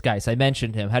Darius Geis. I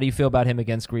mentioned him. How do you feel about him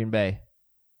against Green Bay?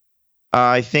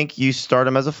 I think you start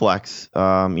him as a flex.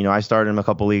 I started him a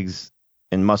couple leagues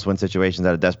in must-win situations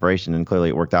out of desperation, and clearly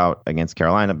it worked out against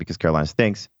Carolina because Carolina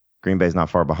stinks. Green Bay's not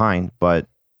far behind, but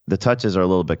the touches are a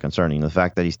little bit concerning. The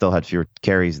fact that he still had fewer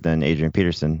carries than Adrian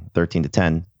Peterson, 13 to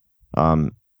 10.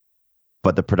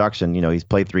 But the production, he's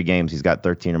played 3 games. He's got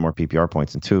 13 or more PPR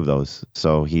points in 2 of those.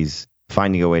 So he's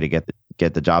finding a way to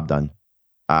get the job done.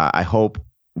 I hope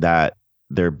that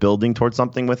they're building towards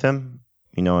something with him.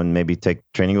 and maybe take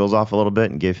training wheels off a little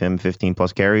bit and give him 15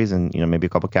 plus carries and, maybe a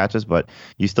couple catches. But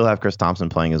you still have Chris Thompson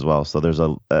playing as well. So there's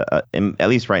at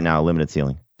least right now, a limited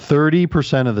ceiling.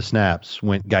 30% of the snaps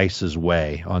went Geis's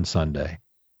way on Sunday.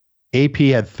 AP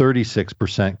had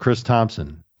 36%. Chris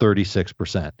Thompson,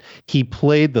 36%. He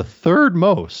played the third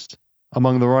most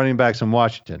among the running backs in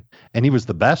Washington, and he was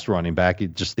the best running back.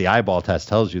 Just the eyeball test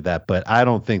tells you that, but I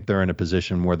don't think they're in a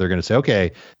position where they're going to say,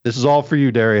 okay, this is all for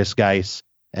you, Darius Geis.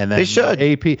 And then they should.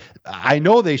 AP, I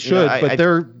know they should, but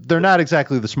they're not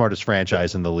exactly the smartest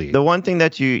franchise in the league. The one thing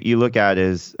that you look at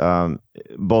is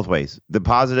both ways. The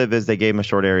positive is they gave him a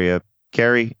short area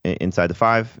carry inside the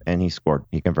 5, and he scored.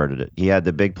 He converted it. He had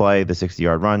the big play, the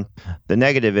 60-yard run. The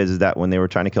negative is that when they were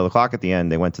trying to kill the clock at the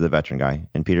end, they went to the veteran guy,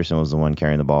 and Peterson was the one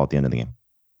carrying the ball at the end of the game.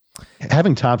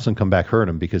 Having Thompson come back hurt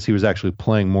him because he was actually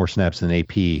playing more snaps than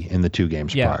AP in the 2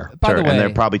 games prior. By the way, and they're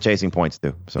probably chasing points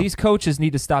too. So these coaches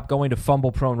need to stop going to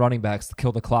fumble-prone running backs to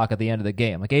kill the clock at the end of the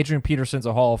game. Like Adrian Peterson's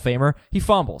a Hall of Famer. He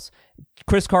fumbles.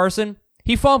 Chris Carson,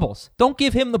 he fumbles. Don't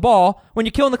give him the ball when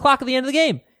you're killing the clock at the end of the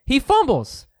game. He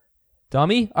fumbles.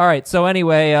 Dummy. All right, so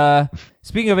anyway,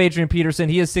 speaking of Adrian Peterson,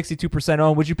 he is 62%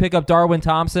 owned. Would you pick up Darwin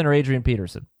Thompson or Adrian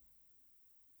Peterson?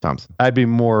 Thompson. I'd be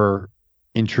more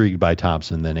intrigued by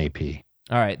Thompson than AP.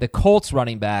 All right, the Colts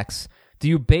running backs, do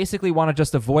you basically want to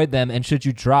just avoid them, and should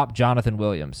you drop Jonathan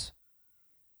Williams?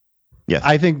 Yes.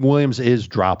 I think Williams is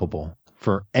droppable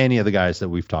for any of the guys that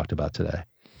we've talked about today.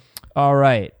 All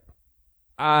right.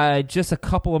 Just a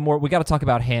couple of more. We got to talk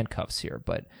about handcuffs here,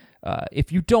 but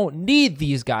if you don't need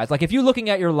these guys, like if you're looking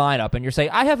at your lineup and you're saying,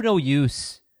 I have no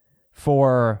use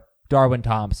for Darwin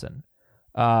Thompson,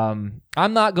 I'm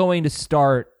not going to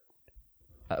start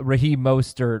Raheem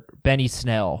Mostert, Benny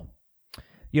Snell.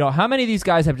 How many of these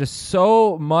guys have just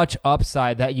so much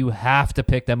upside that you have to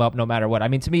pick them up no matter what? I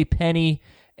mean, to me, Penny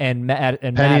and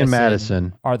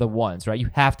Mattison are the ones, right? You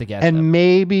have to get them. And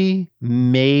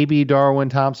maybe Darwin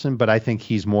Thompson, but I think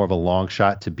he's more of a long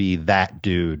shot to be that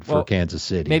dude for Kansas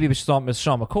City. Maybe Sean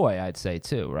McCoy, I'd say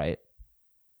too, right?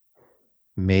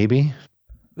 Maybe.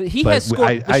 He has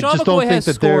scored. I just don't think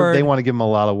that they want to give him a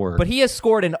lot of work. But he has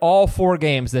scored in all 4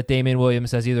 games that Damian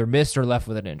Williams has either missed or left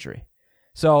with an injury.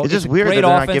 So it's just weird that they're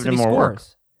not giving him more work.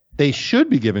 They should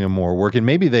be giving him more work, and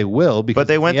maybe they will. Because but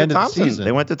they went to Thompson.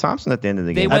 They went to Thompson at the end of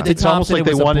the game. It's almost like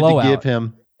they wanted to give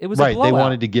him. It was right. They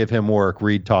wanted to give him work.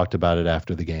 Reed talked about it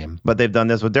after the game. But they've done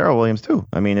this with Darrell Williams too.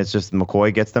 I mean, it's just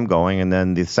McCoy gets them going, and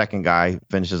then the second guy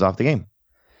finishes off the game.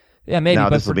 Yeah, maybe. Now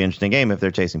this will be an interesting game if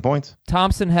they're chasing points.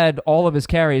 Thompson had all of his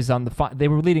carries on they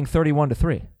were leading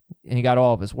 31-3, and he got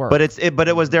all of his work. But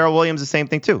it was Darrell Williams the same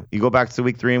thing too. You go back to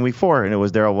week 3 and week 4, and it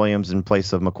was Darrell Williams in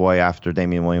place of McCoy after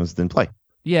Damian Williams didn't play.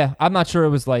 Yeah, I'm not sure it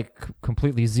was like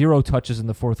completely 0 touches in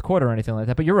the 4th quarter or anything like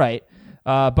that. But you're right.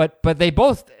 But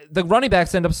the running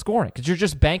backs end up scoring because you're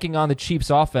just banking on the Chiefs'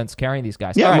 offense carrying these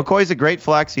guys. Yeah, right. McCoy's a great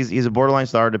flex. He's a borderline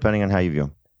star depending on how you view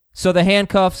him. So the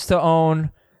handcuffs to own.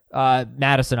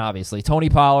 Mattison, obviously. Tony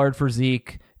Pollard for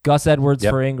Zeke. Gus Edwards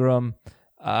for Ingram.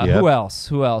 Who else?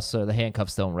 Who else are the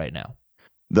handcuffs to own right now?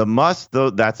 The must,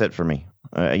 though, that's it for me.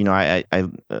 I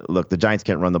look, the Giants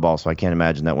can't run the ball, so I can't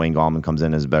imagine that Wayne Gallman comes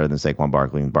in as better than Saquon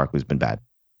Barkley, and Barkley's been bad.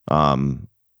 The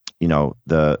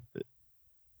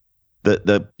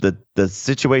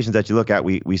situations that you look at,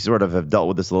 we sort of have dealt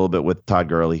with this a little bit with Todd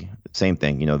Gurley. Same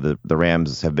thing. The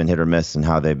Rams have been hit or miss in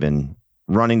how they've been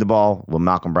running the ball. Will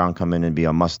Malcolm Brown come in and be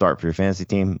a must start for your fantasy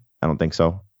team? I don't think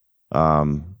so. There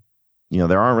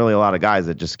aren't really a lot of guys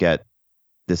that just get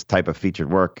this type of featured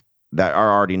work that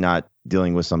are already not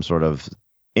dealing with some sort of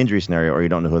injury scenario, or you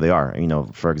don't know who they are.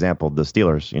 For example, the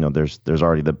Steelers, there's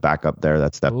already the backup there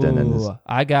that stepped in and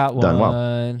I got done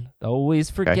one. Well. Always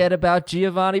forget about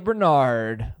Giovanni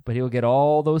Bernard, but he'll get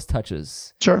all those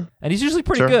touches. Sure. And he's usually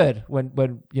pretty good when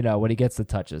he gets the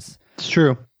touches. It's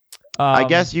true. I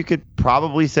guess you could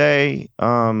probably say,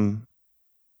 God,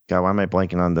 why am I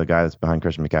blanking on the guy that's behind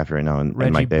Christian McCaffrey right now? And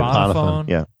Mike Davis. Bonifone.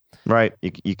 Yeah, right.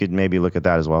 You could maybe look at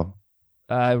that as well.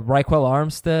 Raquel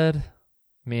Armstead.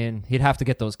 I mean, he'd have to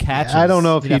get those catches. I don't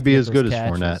know if he'd be as good as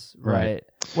Fournette. Right.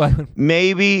 Well,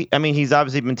 maybe. I mean, he's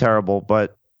obviously been terrible,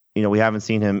 but we haven't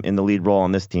seen him in the lead role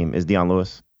on this team. Is Deion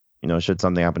Lewis? Should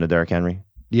something happen to Derrick Henry?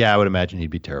 Yeah, I would imagine he'd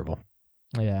be terrible.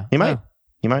 Yeah, he might.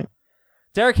 He might.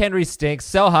 Derrick Henry stinks.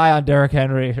 Sell high on Derrick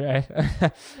Henry, right?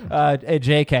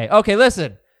 JK. Okay,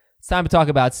 listen. It's time to talk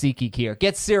about SeatGeek here.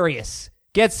 Get serious.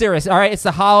 All right, it's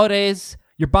the holidays.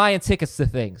 You're buying tickets to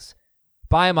things.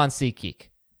 Buy them on SeatGeek.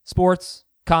 Sports,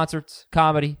 concerts,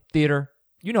 comedy, theater.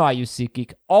 I use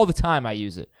SeatGeek all the time. I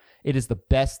use it. It is the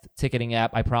best ticketing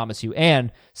app, I promise you.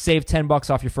 And save $10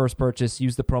 off your first purchase.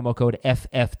 Use the promo code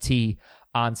FFT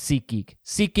on SeatGeek.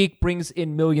 SeatGeek brings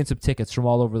in millions of tickets from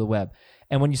all over the web.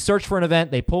 And when you search for an event,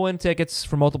 they pull in tickets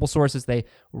from multiple sources. They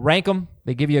rank them.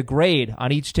 They give you a grade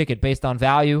on each ticket based on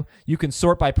value. You can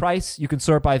sort by price. You can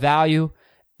sort by value.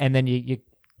 And then you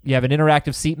have an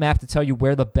interactive seat map to tell you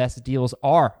where the best deals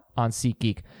are on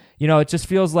SeatGeek. You know, it just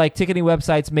feels like ticketing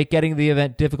websites make getting the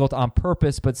event difficult on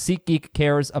purpose, but SeatGeek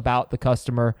cares about the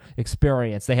customer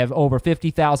experience. They have over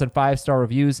 50,000 five-star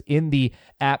reviews in the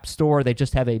App Store. They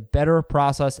just have a better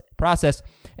process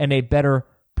and a better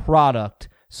product.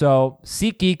 So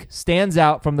SeatGeek stands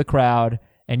out from the crowd,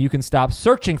 and you can stop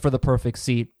searching for the perfect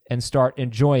seat and start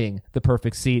enjoying the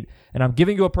perfect seat. And I'm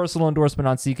giving you a personal endorsement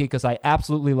on SeatGeek because I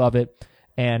absolutely love it,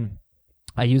 and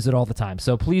I use it all the time.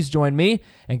 So please join me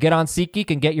and get on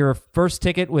SeatGeek and get your first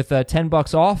ticket with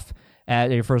 $10 off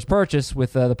at your first purchase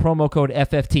with the promo code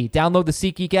FFT. Download the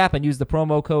SeatGeek app and use the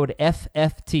promo code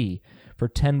FFT for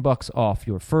 $10 off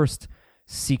your first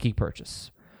SeatGeek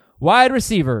purchase. Wide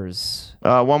receivers.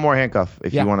 One more handcuff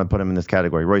if you want to put him in this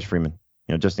category. Royce Freeman,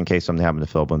 just in case something happened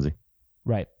to Philip Lindsay.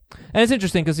 Right. And it's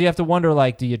interesting because you have to wonder,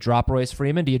 like, do you drop Royce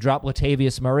Freeman? Do you drop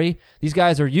Latavius Murray? These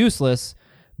guys are useless,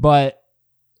 but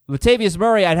Latavius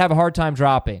Murray I'd have a hard time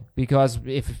dropping because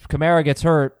if Kamara gets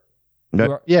hurt.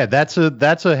 Yeah, that's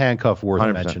a handcuff worth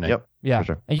 100%. mentioning. Yep. Yeah. For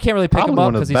sure. And you can't really pick Probably him up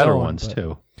one of because the he's better owned, ones,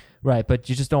 too. Right, but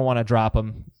you just don't want to drop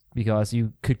him because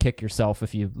you could kick yourself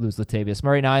if you lose Latavius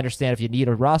Murray. Now, I understand if you need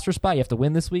a roster spot, you have to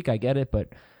win this week. I get it,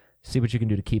 but see what you can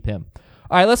do to keep him.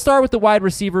 All right, let's start with the wide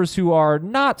receivers who are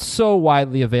not so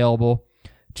widely available.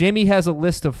 Jamie has a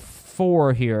list of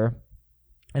 4 here,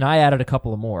 and I added a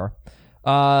couple of more.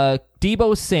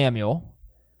 Deebo Samuel,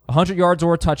 100 yards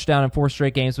or a touchdown in 4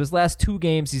 straight games. His last 2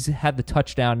 games, he's had the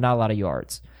touchdown, not a lot of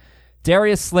yards.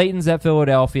 Darius Slayton's at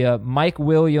Philadelphia. Mike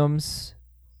Williams,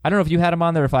 I don't know if you had him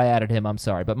on there or if I added him, I'm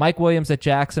sorry. But Mike Williams at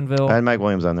Jacksonville. I had Mike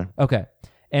Williams on there. Okay.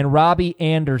 And Robbie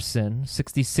Anderson,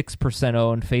 66%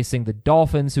 owned, facing the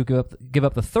Dolphins, who give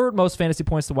up the 3rd most fantasy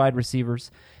points to wide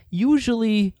receivers.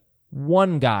 Usually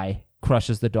one guy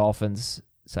crushes the Dolphins.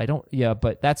 So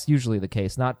but that's usually the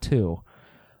case, not 2.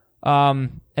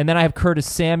 And then I have Curtis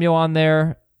Samuel on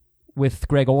there with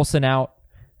Greg Olsen out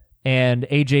and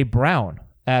A.J. Brown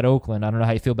at Oakland. I don't know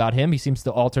how you feel about him. He seems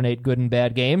to alternate good and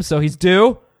bad games, so he's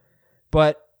due.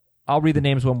 But I'll read the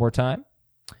names one more time.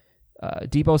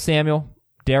 Deebo Samuel,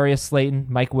 Darius Slayton,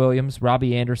 Mike Williams,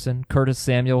 Robbie Anderson, Curtis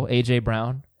Samuel, A.J.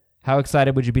 Brown. How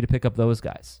excited would you be to pick up those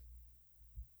guys?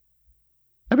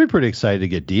 I'd be pretty excited to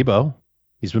get Deebo.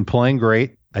 He's been playing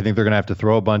great. I think they're going to have to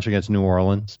throw a bunch against New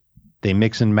Orleans. They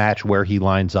mix and match where he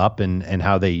lines up and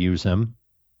how they use him.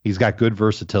 He's got good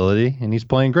versatility, and he's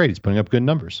playing great. He's putting up good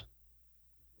numbers.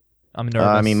 I'm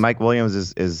nervous. Mike Williams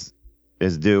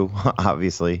is due,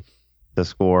 obviously, to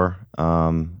score.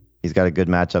 He's got a good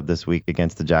matchup this week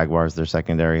against the Jaguars. Their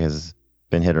secondary has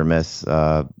been hit or miss.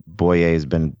 Boye has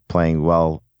been playing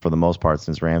well for the most part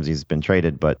since Ramsey's been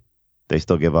traded, but they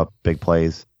still give up big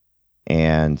plays.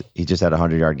 And he just had a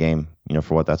 100-yard game,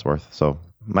 for what that's worth. So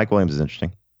Mike Williams is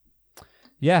interesting.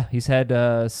 Yeah, he's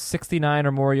had 69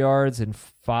 or more yards in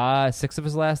 6 of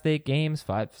his last 8 games.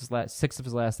 6 of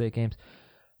his last 8 games.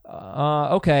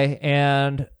 Okay,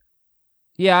 and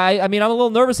yeah, I'm a little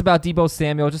nervous about Deebo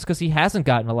Samuel just because he hasn't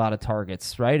gotten a lot of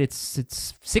targets. Right?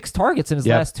 It's 6 targets in his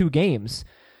last 2 games.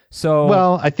 So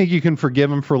well, I think you can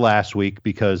forgive him for last week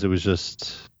because it was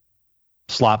just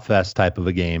slop fest type of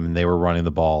a game, and they were running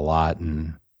the ball a lot.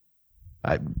 And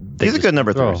he's a good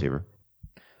number 3 receiver.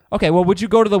 Okay, well, would you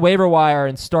go to the waiver wire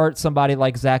and start somebody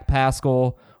like Zach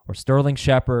Pascal or Sterling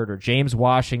Shepard or James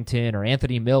Washington or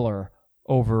Anthony Miller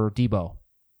over Deebo?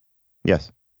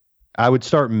 Yes. I would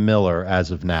start Miller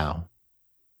as of now.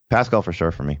 Pascal for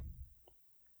sure for me.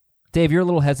 Dave, you're a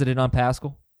little hesitant on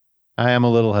Pascal? I am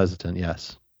a little hesitant,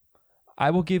 yes. I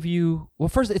will give you... Well,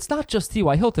 first, it's not just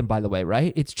T.Y. Hilton, by the way,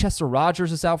 right? It's Chester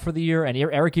Rogers is out for the year, and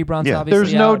Eric Ebron's obviously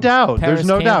there's no out. doubt. There's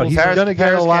no doubt. He's going to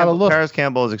get a lot of looks. Paris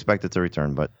Campbell is expected to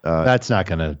return, but... that's not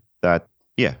going to...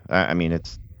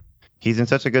 he's in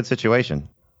such a good situation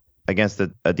against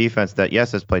a defense that,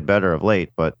 yes, has played better of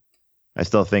late, but I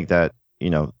still think that,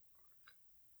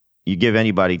 you give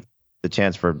anybody the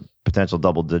chance for potential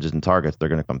double digits in targets, they're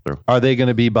going to come through. Are they going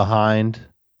to be behind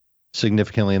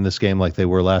significantly in this game like they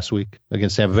were last week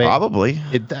against Tampa Bay? Probably.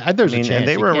 There's a chance. And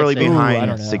they were really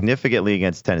behind significantly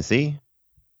against Tennessee.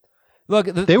 Look,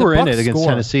 they were in it against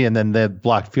Tennessee, and then the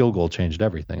blocked field goal changed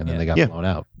everything, and then they got blown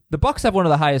out. The Bucs have one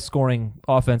of the highest scoring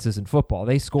offenses in football.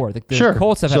 They score. The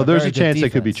Colts have had there's a chance defense. they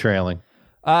could be trailing.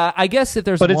 I guess if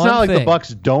there's but it's one not like thing, the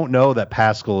Bucs don't know that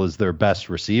Pascal is their best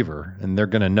receiver, and they're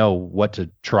going to know what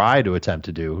to try to attempt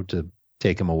to do to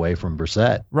take him away from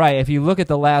Brissett. Right. If you look at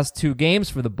the last 2 games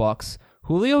for the Bucs,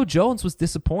 Julio Jones was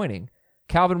disappointing.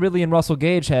 Calvin Ridley and Russell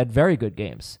Gage had very good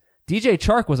games. DJ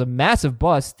Chark was a massive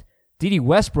bust. Dede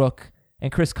Westbrook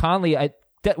and Chris Conley,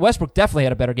 Westbrook definitely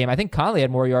had a better game. I think Conley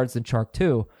had more yards than Chark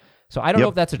too. So I don't know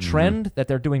if that's a trend that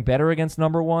they're doing better against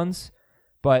number ones,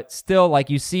 but still, like,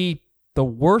 you see the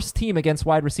worst team against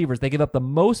wide receivers. They give up the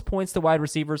most points to wide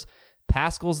receivers.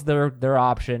 Pascal's their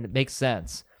option. It makes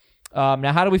sense.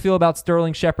 Now, how do we feel about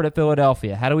Sterling Shepard at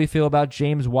Philadelphia? How do we feel about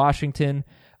James Washington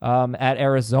at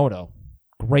Arizona?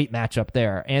 Great matchup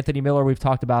there. Anthony Miller, we've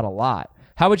talked about a lot.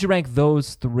 How would you rank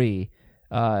those three?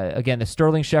 Again, the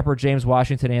Sterling Shepard, James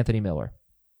Washington, Anthony Miller.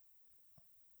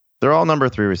 They're all number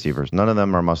 3 receivers. None of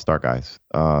them are must-start guys.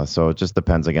 So it just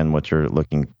depends, again, what you're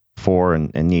looking for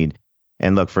and need.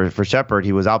 And look, for Shepard,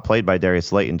 he was outplayed by Darius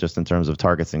Slayton just in terms of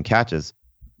targets and catches.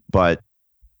 But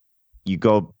you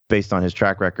go based on his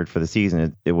track record for the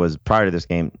season, it was, prior to this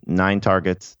game, 9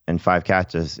 targets and 5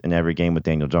 catches in every game with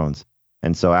Daniel Jones.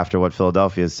 And so after what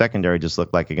Philadelphia's secondary just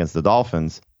looked like against the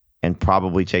Dolphins, and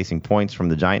probably chasing points from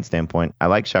the Giants standpoint, I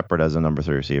like Shepard as a number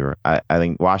 3 receiver. I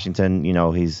think Washington,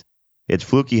 it's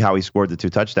fluky how he scored the 2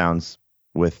 touchdowns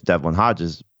with Devlin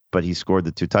Hodges, but he scored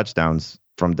the 2 touchdowns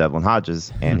from Devlin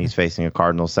Hodges, and he's facing a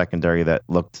Cardinals secondary that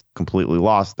looked completely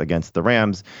lost against the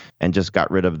Rams and just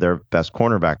got rid of their best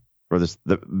cornerback, or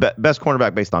the best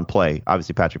cornerback based on play.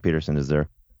 Obviously, Patrick Peterson is their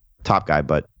top guy,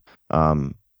 but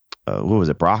who was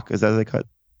it? Brock? Is that who they cut?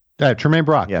 Yeah, Tremaine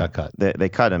Brock got cut. They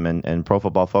cut him, and Pro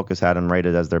Football Focus had him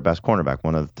rated as their best cornerback,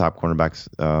 one of the top cornerbacks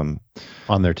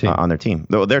on their team.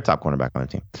 Their top cornerback on their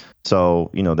team.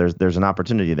 So, there's an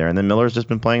opportunity there. And then Miller's just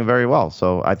been playing very well.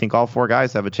 So I think all 4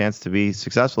 guys have a chance to be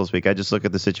successful this week. I just look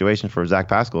at the situation for Zach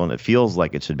Pascal, and it feels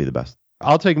like it should be the best.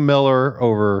 I'll take Miller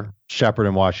over Shepard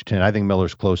and Washington. I think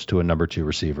Miller's close to a number 2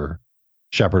 receiver.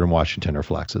 Shepard and Washington are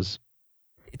flexes.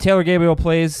 Taylor Gabriel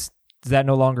plays. Does that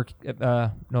no longer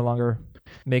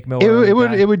make Miller?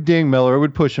 It would ding Miller. It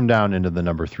would push him down into the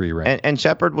number 3 range. And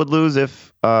Shepard would lose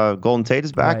if Golden Tate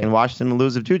is back, right, and Washington would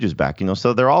lose if Juju's back.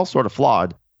 So they're all sort of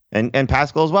flawed, and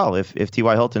Pascal as well if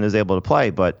T.Y. Hilton is able to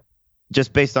play. But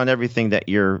just based on everything that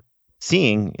you're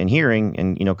seeing and hearing,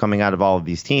 and coming out of all of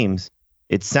these teams,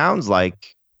 it sounds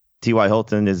like T.Y.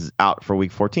 Hilton is out for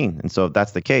Week 14. And so if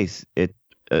that's the case,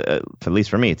 at least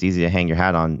for me, it's easy to hang your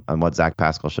hat on what Zach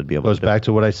Pascal should be able to do. Goes back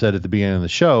to what I said at the beginning of the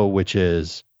show, which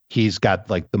is he's got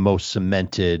like the most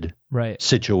cemented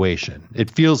situation. It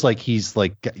feels like he's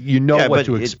like, what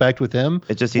to expect with him.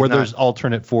 It's just there's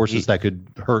alternate forces that could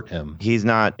hurt him. He's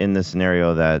not in the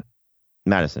scenario that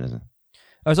Mattison isn't.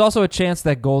 There's also a chance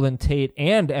that Golden Tate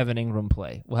and Evan Ingram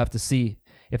play. We'll have to see.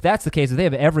 If that's the case, if they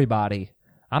have everybody,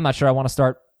 I'm not sure I want to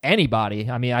start anybody.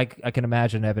 I mean, I can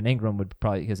imagine Evan Ingram would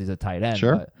probably, because he's a tight end.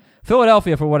 Sure. But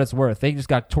Philadelphia, for what it's worth, they just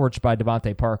got torched by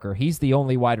Devontae Parker. He's the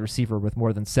only wide receiver with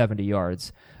more than 70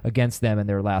 yards against them in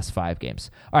their last 5 games.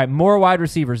 All right, more wide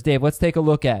receivers. Dave, let's take a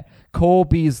look at Cole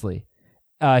Beasley.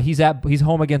 He's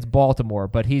home against Baltimore,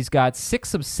 but he's got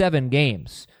 6 of 7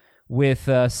 games with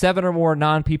 7 or more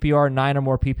non-PPR, 9 or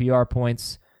more PPR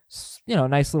points.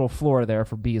 Nice little floor there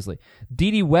for Beasley.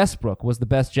 Dede Westbrook was the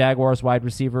best Jaguars wide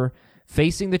receiver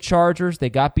facing the Chargers. They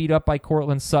got beat up by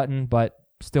Cortland Sutton, but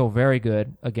still very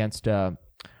good against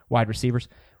wide receivers.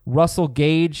 Russell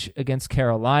Gage against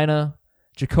Carolina.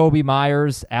 Jacoby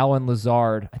Myers, Allen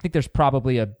Lazard. I think there's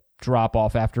probably a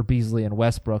drop-off after Beasley and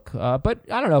Westbrook. But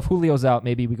I don't know. If Julio's out,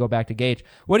 maybe we go back to Gage.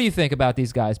 What do you think about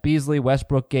these guys? Beasley,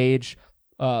 Westbrook, Gage,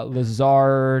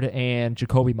 Lazard, and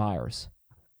Jacoby Myers.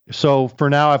 So for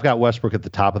now, I've got Westbrook at the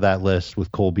top of that list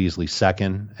with Cole Beasley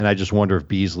second. And I just wonder if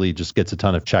Beasley just gets a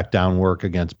ton of check down work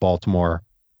against Baltimore.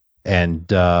 And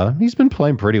he's been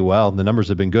playing pretty well. The numbers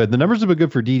have been good. The numbers have been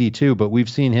good for Dede too, but we've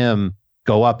seen him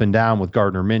go up and down with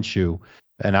Gardner Minshew.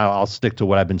 And I'll stick to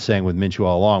what I've been saying with Minshew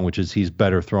all along, which is he's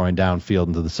better throwing downfield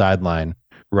into the sideline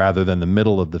rather than the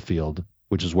middle of the field,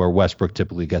 which is where Westbrook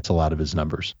typically gets a lot of his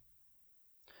numbers.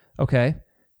 Okay.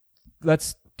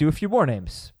 Let's do a few more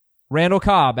names. Randall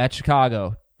Cobb at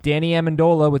Chicago. Danny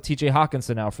Amendola with TJ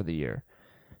Hawkinson out for the year.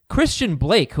 Christian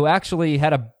Blake, who actually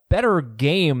had a better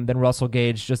game than Russell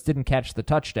Gage, just didn't catch the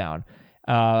touchdown.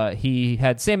 He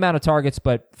had same amount of targets,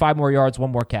 but 5 more yards, 1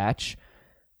 more catch.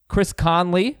 Chris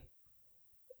Conley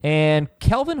and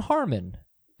Kelvin Harmon.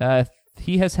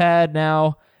 He has had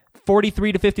now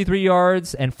 43 to 53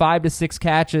 yards and 5 to 6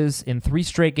 catches in 3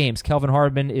 straight games. Kelvin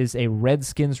Harmon is a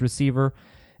Redskins receiver,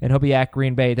 and he'll be at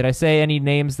Green Bay. Did I say any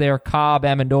names there? Cobb,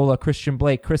 Amendola, Christian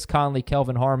Blake, Chris Conley,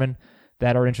 Kelvin Harmon,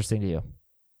 that are interesting to you?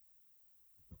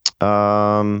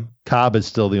 Cobb is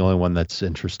still the only one that's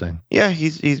interesting. Yeah,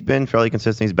 he's been fairly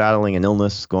consistent. He's battling an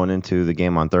illness going into the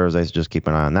game on Thursday, so just keep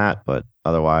an eye on that. But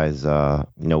otherwise,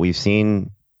 we've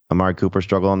seen Amari Cooper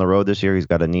struggled on the road this year. He's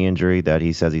got a knee injury that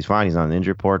he says he's fine. He's not on the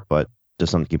injury report, but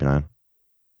just something to keep an eye on.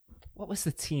 What was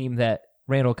the team that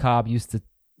Randall Cobb used to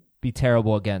be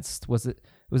terrible against?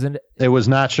 It was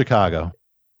not Chicago.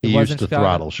 He used to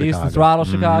throttle Chicago. He used to throttle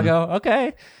Chicago.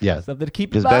 Okay. Yeah. Something to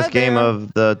keep His in mind best game there.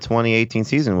 of the 2018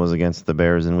 season was against the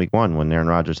Bears in Week 1 when Aaron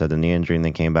Rodgers had the knee injury and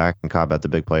then came back and Cobb had the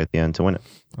big play at the end to win it.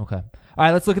 Okay. All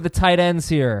right, let's look at the tight ends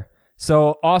here.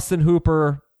 So Austin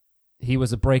Hooper, he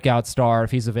was a breakout star.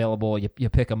 If he's available, you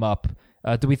pick him up.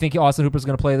 Do we think Austin Hooper's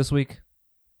going to play this week?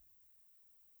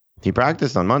 He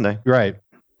practiced on Monday. Right.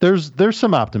 There's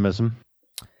some optimism.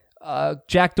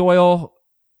 Jack Doyle,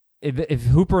 if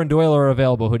Hooper and Doyle are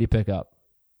available, who do you pick up?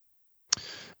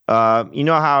 You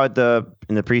know how in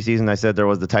the preseason I said there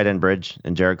was the tight end bridge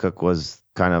and Jared Cook was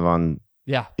kind of on.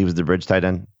 Yeah. He was the bridge tight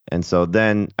end. And so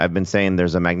then I've been saying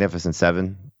there's a magnificent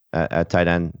 7 at tight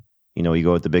end. You know, you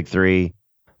go with the big 3,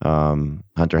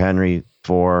 Hunter Henry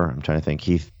 4. I'm trying to think.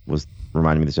 Heath was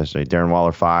reminding me this yesterday. Darren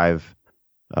Waller 5,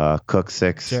 Cook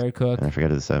 6. Jared Cook. And I forget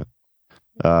who the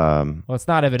 7th. Well, it's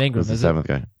not Evan Ingram, Who's the is 7th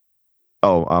guy?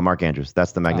 Oh, Mark Andrews.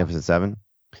 That's the magnificent 7.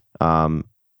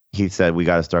 He said we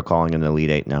got to start calling an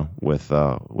Elite 8 now with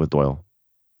Doyle,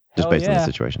 just based on the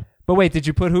situation. But wait, did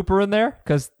you put Hooper in there?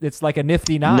 Because it's like a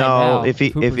nifty 9. No, now, if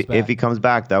he comes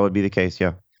back, that would be the case.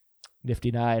 Yeah,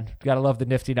 nifty 9. You gotta love the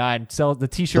nifty 9. Sell the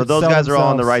T-shirts. So those guys are all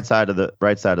on the right side of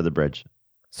the bridge.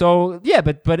 So yeah,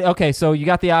 but okay. So you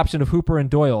got the option of Hooper and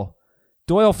Doyle.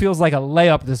 Doyle feels like a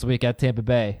layup this week at Tampa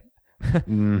Bay.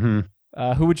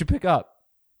 Mm-hmm. Who would you pick up?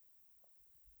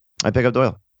 I pick up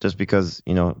Doyle just because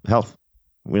health.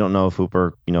 We don't know if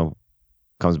Hooper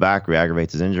comes back,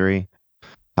 re-aggravates his injury.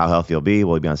 How healthy he'll be?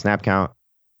 Will he be on snap count?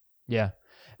 Yeah.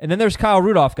 And then there's Kyle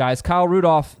Rudolph, guys. Kyle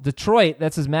Rudolph, Detroit,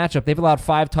 that's his matchup. They've allowed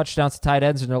 5 touchdowns to tight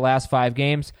ends in their last 5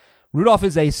 games. Rudolph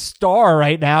is a star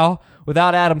right now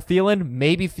without Adam Thielen.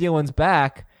 Maybe Thielen's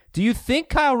back. Do you think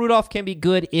Kyle Rudolph can be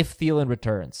good if Thielen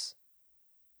returns?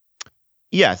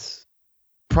 Yes.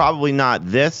 Probably not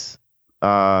this,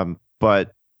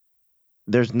 but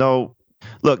there's no...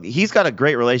 Look, he's got a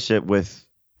great relationship with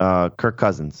Kirk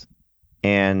Cousins,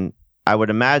 and I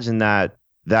would imagine that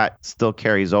still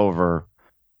carries over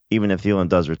even if Thielen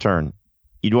does return.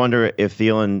 You'd wonder if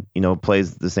Thielen,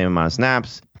 plays the same amount of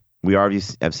snaps. We already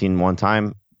have seen one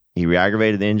time he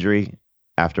re-aggravated the injury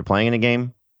after playing in a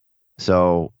game.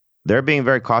 So they're being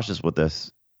very cautious with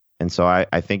this. And so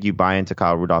I think you buy into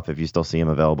Kyle Rudolph if you still see him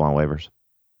available on waivers.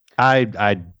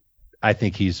 I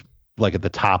think he's like at the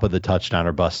top of the touchdown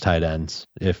or bust tight ends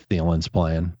if Thielen's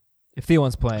playing. If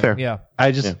Thielen's playing, Fair. Yeah.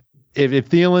 If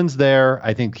Thielen's there,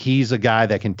 I think he's a guy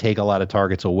that can take a lot of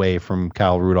targets away from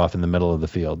Kyle Rudolph in the middle of the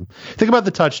field. Think about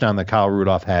the touchdown that Kyle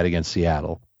Rudolph had against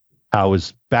Seattle. How it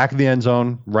was back of the end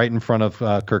zone, right in front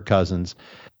of Kirk Cousins.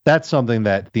 That's something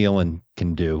that Thielen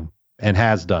can do and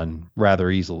has done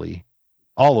rather easily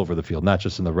all over the field, not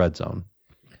just in the red zone.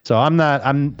 So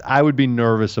I would be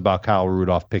nervous about Kyle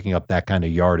Rudolph picking up that kind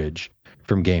of yardage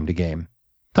from game to game.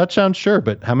 Touchdowns, sure,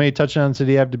 but how many touchdowns did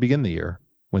he have to begin the year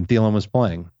when Thielen was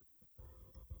playing?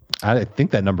 I think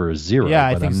that number is 0. Yeah,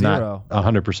 I but think I'm 0. not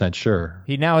 100% sure.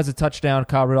 He now has a touchdown,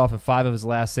 Kyle Rudolph, in 5 of his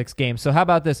last 6 games. So how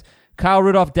about this? Kyle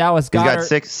Rudolph, Dallas Goedert. He's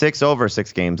got six over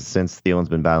 6 games since Thielen's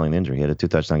been battling injury. He had a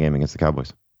 2-touchdown game against the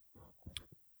Cowboys.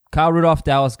 Kyle Rudolph,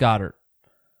 Dallas Goedert.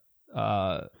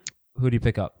 Who do you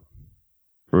pick up?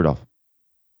 Rudolph.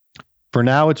 For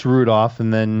now, it's Rudolph,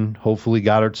 and then hopefully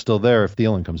Goddard's still there if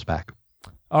Thielen comes back.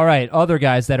 All right, other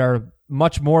guys that are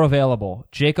much more available.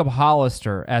 Jacob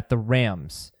Hollister at the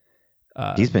Rams.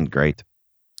 He's been great.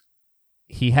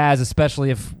 He has,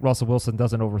 especially if Russell Wilson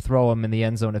doesn't overthrow him in the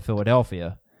end zone at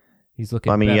Philadelphia. He's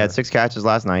looking He better. had 6 catches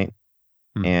last night,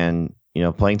 and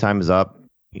playing time is up.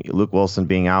 Luke Wilson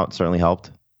being out certainly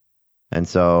helped. And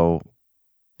so,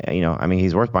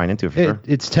 he's worth buying into for sure.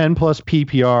 It's 10 plus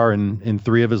PPR in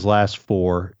 3 of his last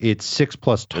 4. It's 6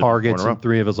 plus targets in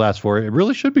 3 of his last 4. It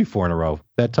really should be 4 in a row.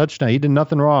 That touchdown, he did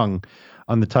nothing wrong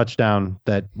on the touchdown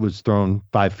that was thrown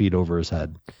 5 feet over his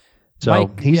head. So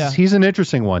Mike, he's an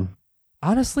interesting one.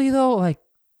 Honestly, though,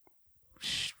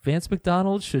 Vance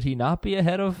McDonald, should he not be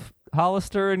ahead of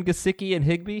Hollister and Gesicki and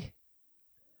Higbee?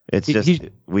 It's just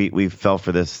we fell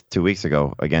for this 2 weeks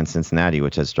ago against Cincinnati,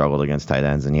 which has struggled against tight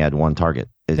ends, and he had 1 target.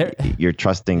 You're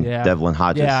trusting Devlin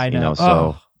Hodges, Yeah, I know.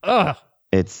 So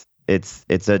it's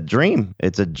a dream.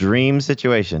 It's a dream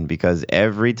situation because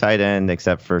every tight end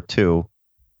except for 2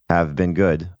 have been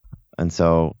good, and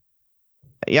so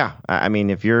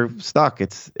if you're stuck,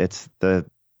 it's the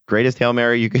greatest Hail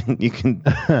Mary you can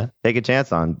take a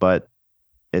chance on, but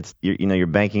you're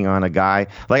banking on a guy.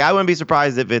 I wouldn't be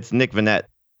surprised if it's Nick Vannett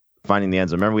finding the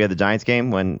end zone. Remember we had the Giants game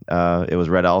when it was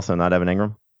Red Elson, not Evan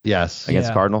Ingram? Yes.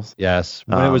 against Cardinals. Yes.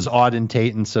 When it was Auden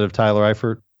Tate instead of Tyler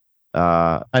Eifert.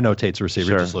 I know Tate's a receiver.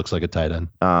 Sure. He just looks like a tight end.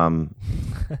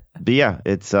 But yeah,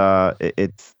 it's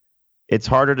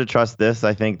harder to trust this,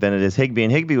 I think, than it is Higbee.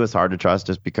 And Higbee was hard to trust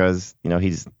just because,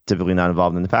 he's typically not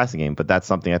involved in the passing game. But that's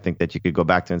something I think that you could go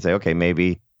back to and say, okay,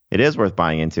 maybe it is worth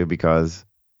buying into because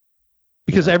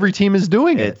every team is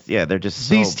doing it. They're just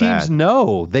so these teams bad.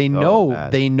 know. They So know.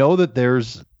 bad. They know that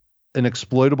there's an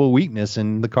exploitable weakness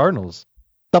in the Cardinals.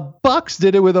 The Bucks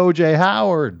did it with O.J.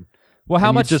 Howard. Well,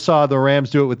 how much? You just saw the Rams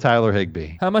do it with Tyler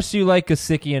Higbee. How much do you like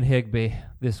Gesicki and Higbee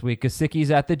this week?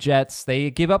 Gesicki's at the Jets.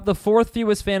 They give up the 4th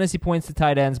fewest fantasy points to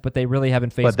tight ends, but they really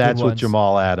haven't faced. But that's good with ones.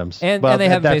 Jamal Adams. And they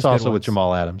haven't that's faced good also with ones.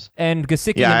 Jamal Adams. And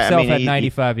Gesicki himself had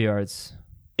 95 yards.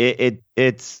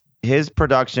 It's his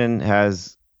production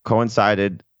has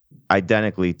coincided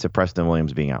identically to Preston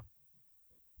Williams being out.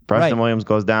 Preston Williams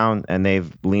goes down, and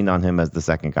they've leaned on him as the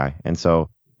second guy. And so,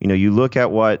 you look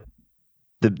at what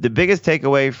the biggest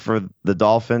takeaway for the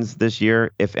Dolphins this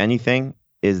year, if anything,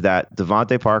 is that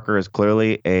Devontae Parker is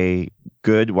clearly a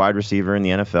good wide receiver in the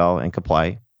NFL and could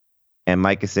play, and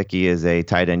Mike Gesicki is a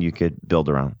tight end you could build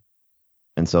around.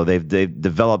 And so they've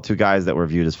developed two guys that were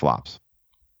viewed as flops.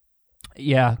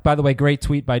 Yeah. By the way, great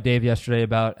tweet by Dave yesterday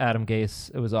about Adam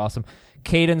Gase. It was awesome.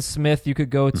 Caden Smith you could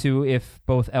go to if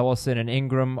both Ellison and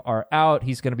Ingram are out.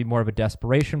 He's going to be more of a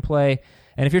desperation play.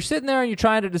 And if you're sitting there and you're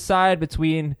trying to decide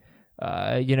between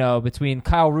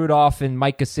Kyle Rudolph and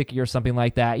Mike Gesicki or something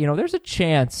like that, there's a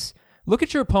chance. Look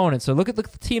at your opponents. So look at the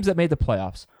teams that made the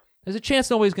playoffs. There's a chance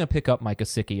nobody's going to pick up Mike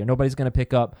Gesicki, or nobody's going to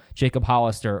pick up Jacob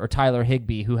Hollister or Tyler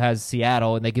Higbee, who has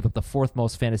Seattle, and they give up the 4th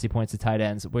most fantasy points to tight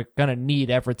ends. We're going to need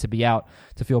Everett to be out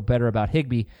to feel better about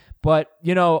Higbee. But,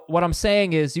 what I'm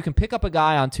saying is you can pick up a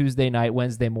guy on Tuesday night,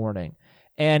 Wednesday morning.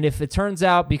 And if it turns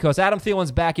out because Adam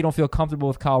Thielen's back, you don't feel comfortable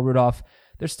with Kyle Rudolph,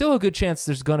 there's still a good chance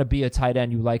there's going to be a tight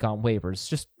end you like on waivers.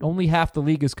 Just only half the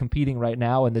league is competing right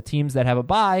now, and the teams that have a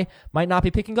bye might not be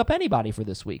picking up anybody for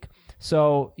this week.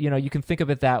 So, you can think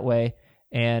of it that way,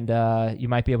 and you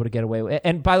might be able to get away with it.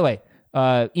 And by the way,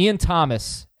 Ian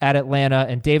Thomas at Atlanta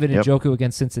and David Njoku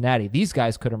against Cincinnati, these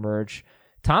guys could emerge.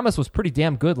 Thomas was pretty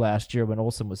damn good last year when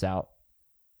Olsen was out.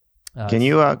 Can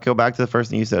you go back to the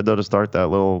first thing you said, though, to start that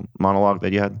little monologue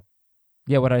that you had?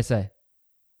 Yeah, what did I say?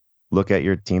 Look at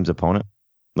your team's opponent.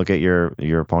 Look at your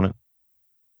opponent.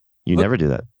 You never do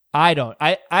that. I don't.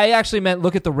 I actually meant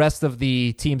look at the rest of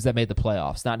the teams that made the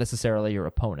playoffs, not necessarily your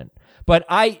opponent. But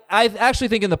I actually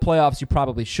think in the playoffs you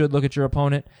probably should look at your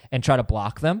opponent and try to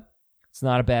block them. It's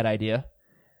not a bad idea.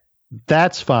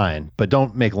 That's fine, but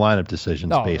don't make lineup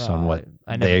decisions based on what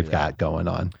they've got going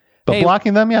on. But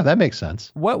blocking them, that makes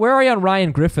sense. Where are you on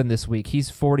Ryan Griffin this week? He's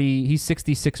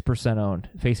 66% owned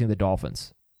facing the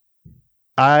Dolphins.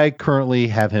 I currently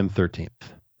have him 13th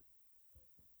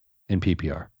in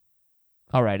PPR.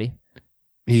 Alrighty.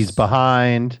 He's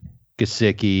behind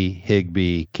Gesicki,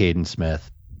 Higbee, Caden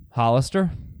Smith. Hollister?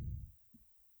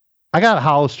 I got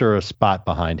Hollister a spot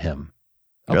behind him.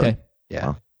 Okay. Really? Yeah.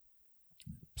 Wow.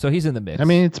 So he's in the mix. I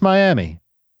mean, it's Miami.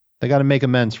 They got to make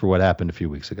amends for what happened a few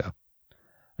weeks ago.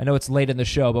 I know it's late in the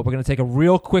show, but we're going to take a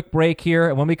real quick break here.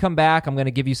 And when we come back, I'm going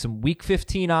to give you some Week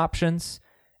 15 options,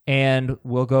 and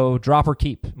we'll go drop or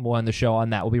keep. We'll end the show on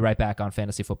that. We'll be right back on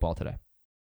Fantasy Football Today.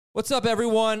 What's up,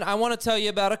 everyone? I want to tell you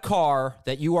about a car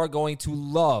that you are going to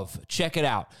love. Check it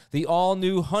out. The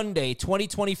all-new Hyundai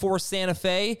 2024 Santa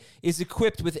Fe is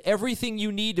equipped with everything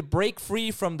you need to break free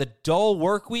from the dull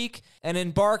work week and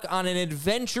embark on an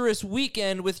adventurous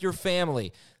weekend with your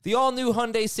family. The all-new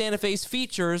Hyundai Santa Fe's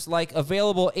features like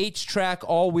available H-Track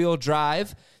all-wheel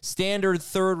drive, standard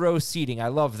third-row seating, I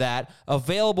love that,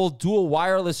 available dual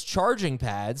wireless charging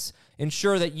pads,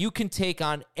 ensure that you can take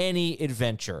on any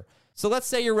adventure. So let's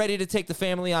say you're ready to take the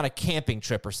family on a camping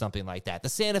trip or something like that. The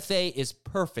Santa Fe is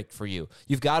perfect for you.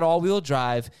 You've got all-wheel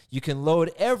drive. You can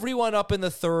load everyone up in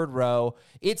the third row.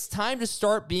 It's time to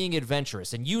start being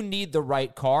adventurous, and you need the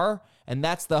right car, and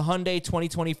that's the Hyundai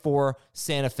 2024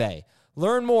 Santa Fe.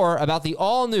 Learn more about the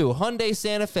all-new Hyundai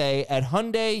Santa Fe at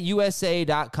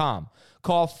HyundaiUSA.com.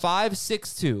 Call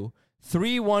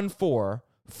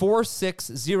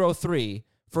 562-314-4603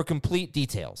 for complete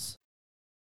details.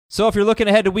 So if you're looking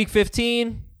ahead to Week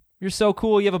 15, you're so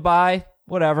cool, you have a bye,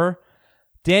 whatever.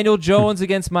 Daniel Jones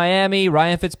against Miami,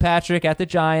 Ryan Fitzpatrick at the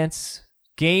Giants.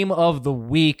 Game of the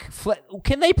week.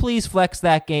 Can they please flex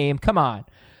that game? Come on.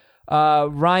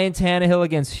 Ryan Tannehill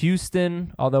against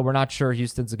Houston, although we're not sure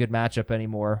Houston's a good matchup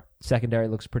anymore. Secondary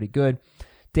looks pretty good.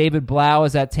 David Blau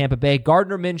is at Tampa Bay.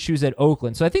 Gardner Minshew's at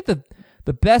Oakland. So I think the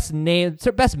best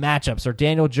matchups are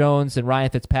Daniel Jones and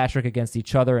Ryan Fitzpatrick against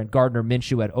each other and Gardner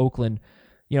Minshew at Oakland.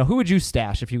 You know, who would you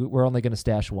stash if you were only going to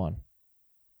stash one?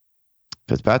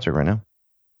 Fitzpatrick right now.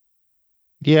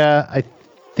 Yeah, I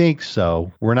think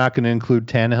so. We're not going to include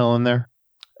Tannehill in there.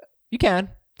 You can.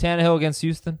 Tannehill against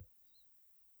Houston.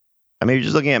 I mean, you're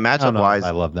just looking at matchup wise.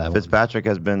 I love that Fitzpatrick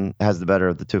has the better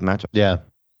of the two matchups. Yeah.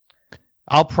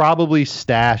 I'll probably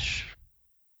stash.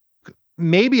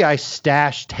 Maybe I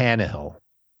stash Tannehill,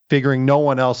 figuring no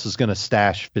one else is going to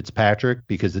stash Fitzpatrick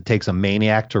because it takes a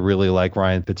maniac to really like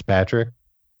Ryan Fitzpatrick.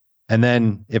 And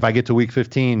then if I get to week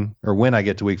 15, or when I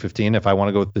get to week 15, if I want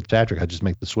to go with Fitzpatrick, I just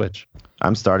make the switch.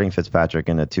 I'm starting Fitzpatrick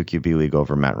in a 2 QB league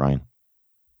over Matt Ryan.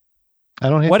 I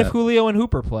don't hate What that. if Julio and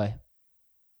Hooper play?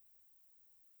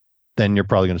 Then you're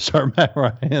probably going to start Matt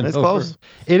Ryan. It's close.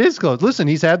 It is close. Listen,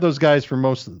 he's had those guys for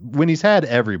when he's had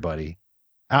everybody.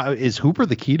 Is Hooper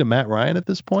the key to Matt Ryan at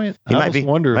this point? He I might be.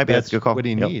 wonder if That's a good call. what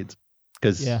he needs.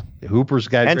 Because Yeah. Hooper's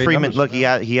got And great Freeman, numbers. look,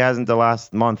 he hasn't the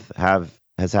last month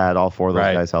has had all four of those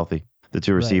Right. guys healthy. The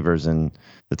two receivers and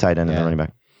the tight end and the running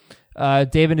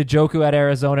back. David Njoku at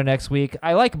Arizona next week.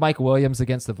 I like Mike Williams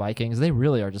against the Vikings. They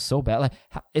really are just so bad. Like,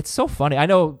 it's so funny. I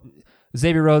know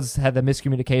Xavier Rhodes had the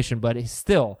miscommunication, but he's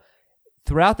still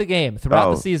throughout the game,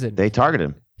 throughout the season, they target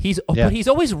him. But he's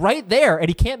always right there, and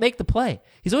he can't make the play.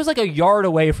 He's always like a yard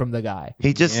away from the guy.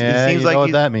 He just Yeah, he seems you like know what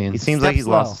he's, that means. He seems Step like he's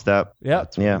slow. lost a step. Yep.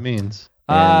 That's what it means.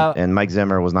 And Mike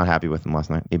Zimmer was not happy with him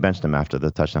last night. He benched him after the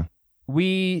touchdown.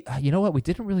 You know what? We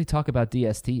didn't really talk about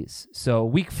DSTs. So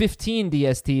week 15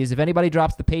 DSTs, if anybody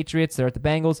drops the Patriots, they're at the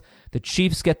Bengals. The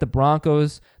Chiefs get the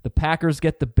Broncos. The Packers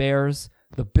get the Bears.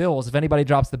 The Bills, if anybody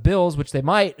drops the Bills, which they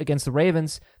might against the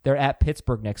Ravens, they're at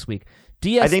Pittsburgh next week.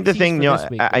 DSTs I think the thing, for this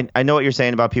week, I know what you're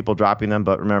saying about people dropping them,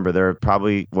 but remember, there are, if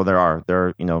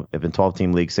in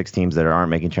 12-team leagues, 6 teams that aren't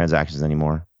making transactions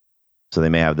anymore. So they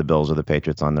may have the Bills or the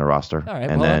Patriots on their roster. All right,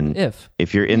 and well, then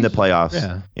if you're in the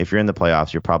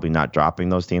playoffs, you're probably not dropping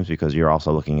those teams because you're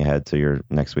also looking ahead to your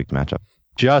next week's matchup.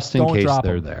 Just in Don't case drop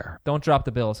they're them. there. Don't drop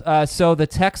the Bills. So the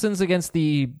Texans against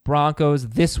the Broncos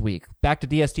this week. Back to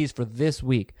DSTs for this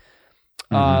week.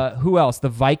 Who else? The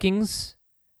Vikings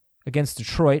against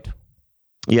Detroit.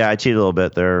 Yeah, I cheat a little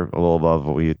bit. They're a little above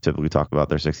what we typically talk about.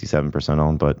 They're 67%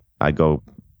 owned, but I'd go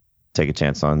take a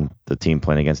chance on the team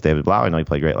playing against David Blau. I know he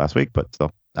played great last week, but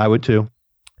still. I would too.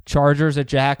 Chargers at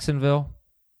Jacksonville.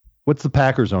 What's the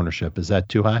Packers ownership? Is that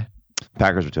too high?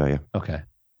 Packers would tell you. Okay.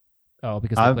 Oh,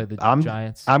 because they played the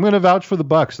Giants. I'm going to vouch for the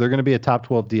Bucks. They're going to be a top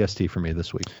 12 DST for me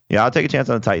this week. Yeah, I'll take a chance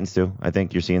on the Titans too. I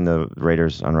think you're seeing the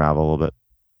Raiders unravel a little bit.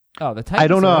 Oh, the Titans. I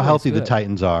don't know are how always healthy good. the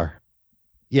Titans are.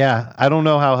 Yeah, I don't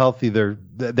know how healthy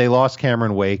they lost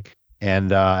Cameron Wake,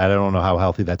 and I don't know how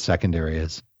healthy that secondary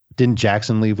is. Didn't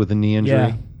Jackson leave with a knee injury?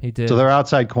 Yeah, he did. So their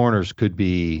outside corners could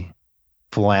be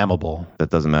flammable. That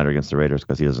doesn't matter against the Raiders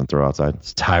because he doesn't throw outside.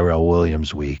 It's Tyrell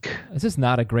Williams week. This is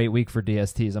not a great week for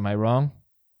DSTs. Am I wrong?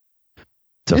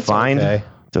 To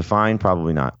find,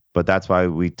 probably not. But that's why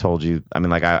we told you. I mean,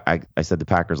 like I said, the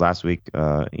Packers last week.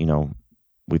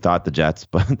 We thought the Jets,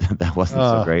 but that wasn't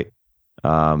so great.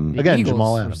 The Again, Eagles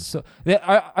Jamal were Adams.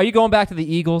 Are you going back to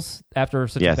the Eagles after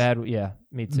such Yes. a bad? Yeah,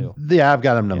 me too. Yeah, I've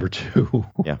got him number 2.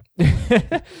 Yeah.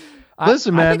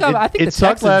 Listen, man, I think it the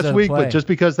sucked Texans last are week, playing. but just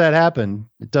because that happened,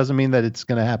 it doesn't mean that it's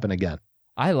going to happen again.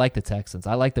 I like the Texans.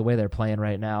 I like the way they're playing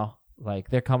right now. Like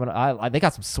they're coming. They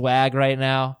got some swag right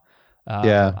now.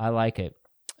 Yeah. I like it.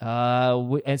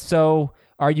 And so,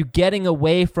 are you getting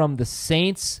away from the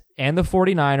Saints and the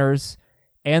 49ers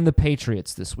and the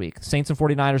Patriots this week? Saints and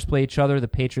 49ers play each other. The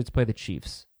Patriots play the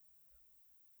Chiefs.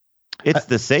 It's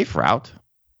the safe route,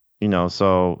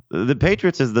 so the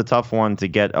Patriots is the tough one to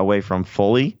get away from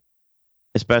fully,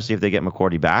 especially if they get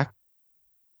McCourty back.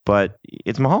 But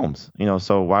it's Mahomes,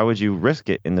 so why would you risk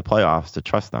it in the playoffs to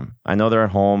trust them? I know they're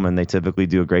at home and they typically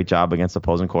do a great job against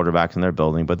opposing quarterbacks in their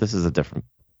building, but this is a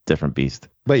different beast.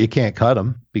 But you can't cut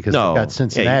them because No. they've got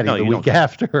Cincinnati Yeah, the you week don't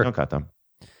after. Don't cut them.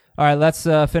 All right, let's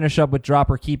finish up with drop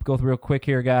or keep. Go through real quick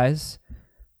here, guys.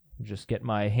 Just get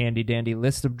my handy dandy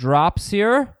list of drops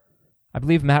here. I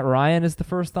believe Matt Ryan is the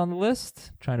first on the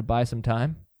list. Trying to buy some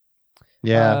time.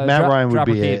 Yeah, Matt Ryan would drop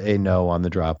or be keep. a no on the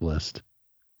drop list.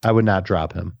 I would not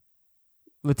drop him.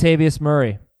 Latavius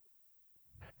Murray.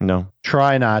 No.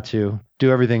 Try not to.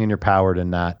 Do everything in your power to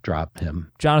not drop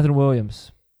him. Jonathan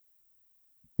Williams.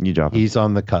 You drop him. He's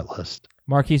on the cut list.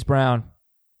 Marquise Brown.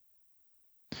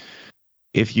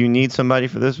 If you need somebody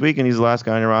for this week and he's the last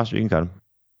guy on your roster, you can cut him.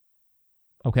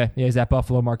 Okay, yeah, he's at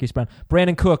Buffalo. Marquise Brown.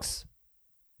 Brandon Cooks.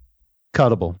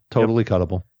 Cuttable. Totally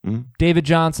cuttable. Mm-hmm. David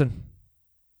Johnson.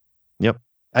 Yep.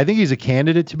 I think he's a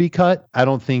candidate to be cut. I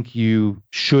don't think you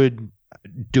should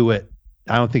do it.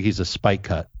 I don't think he's a spike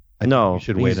cut. I think you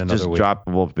should wait another just week.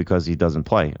 droppable because he doesn't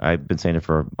play. I've been saying it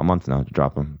for a month now to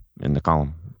drop him in the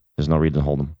column. There's no reason to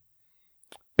hold him.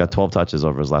 Got 12 touches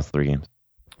over his last 3 games.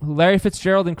 Larry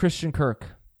Fitzgerald and Christian Kirk.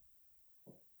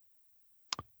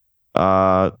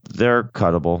 They're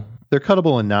cuttable. They're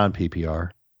cuttable in non-PPR.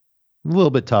 A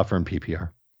little bit tougher in PPR.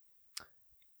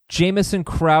 Jamison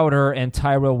Crowder and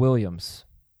Tyrell Williams.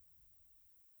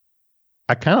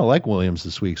 I kind of like Williams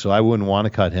this week, so I wouldn't want to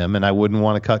cut him, and I wouldn't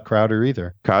want to cut Crowder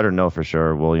either. Crowder, no, for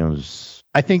sure. Williams,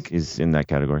 I think, is in that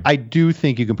category. I do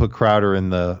think you can put Crowder in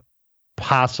the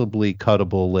possibly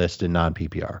cuttable list in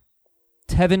non-PPR.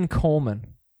 Tevin Coleman.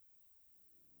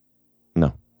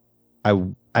 No.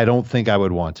 I don't think I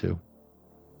would want to.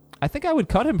 I think I would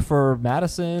cut him for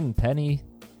Mattison, Penny.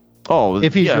 Oh,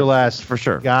 if he's your last for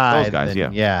sure. guy, those guys,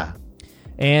 then, yeah.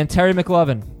 And Terry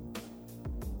McLovin.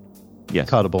 Yes.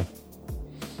 Cuttable.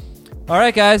 All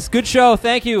right, guys. Good show.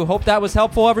 Thank you. Hope that was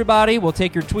helpful, everybody. We'll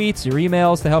take your tweets, your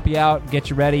emails to help you out, get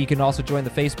you ready. You can also join the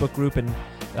Facebook group, and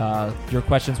your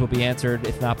questions will be answered,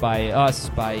 if not by us,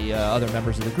 by other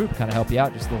members of the group. Kind of help you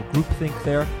out. Just a little group think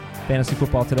there. Fantasy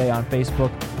Football Today on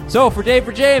Facebook. So for Dave,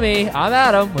 for Jamie, I'm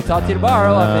Adam. We'll talk to you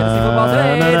tomorrow on Fantasy Football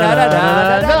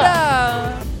Today.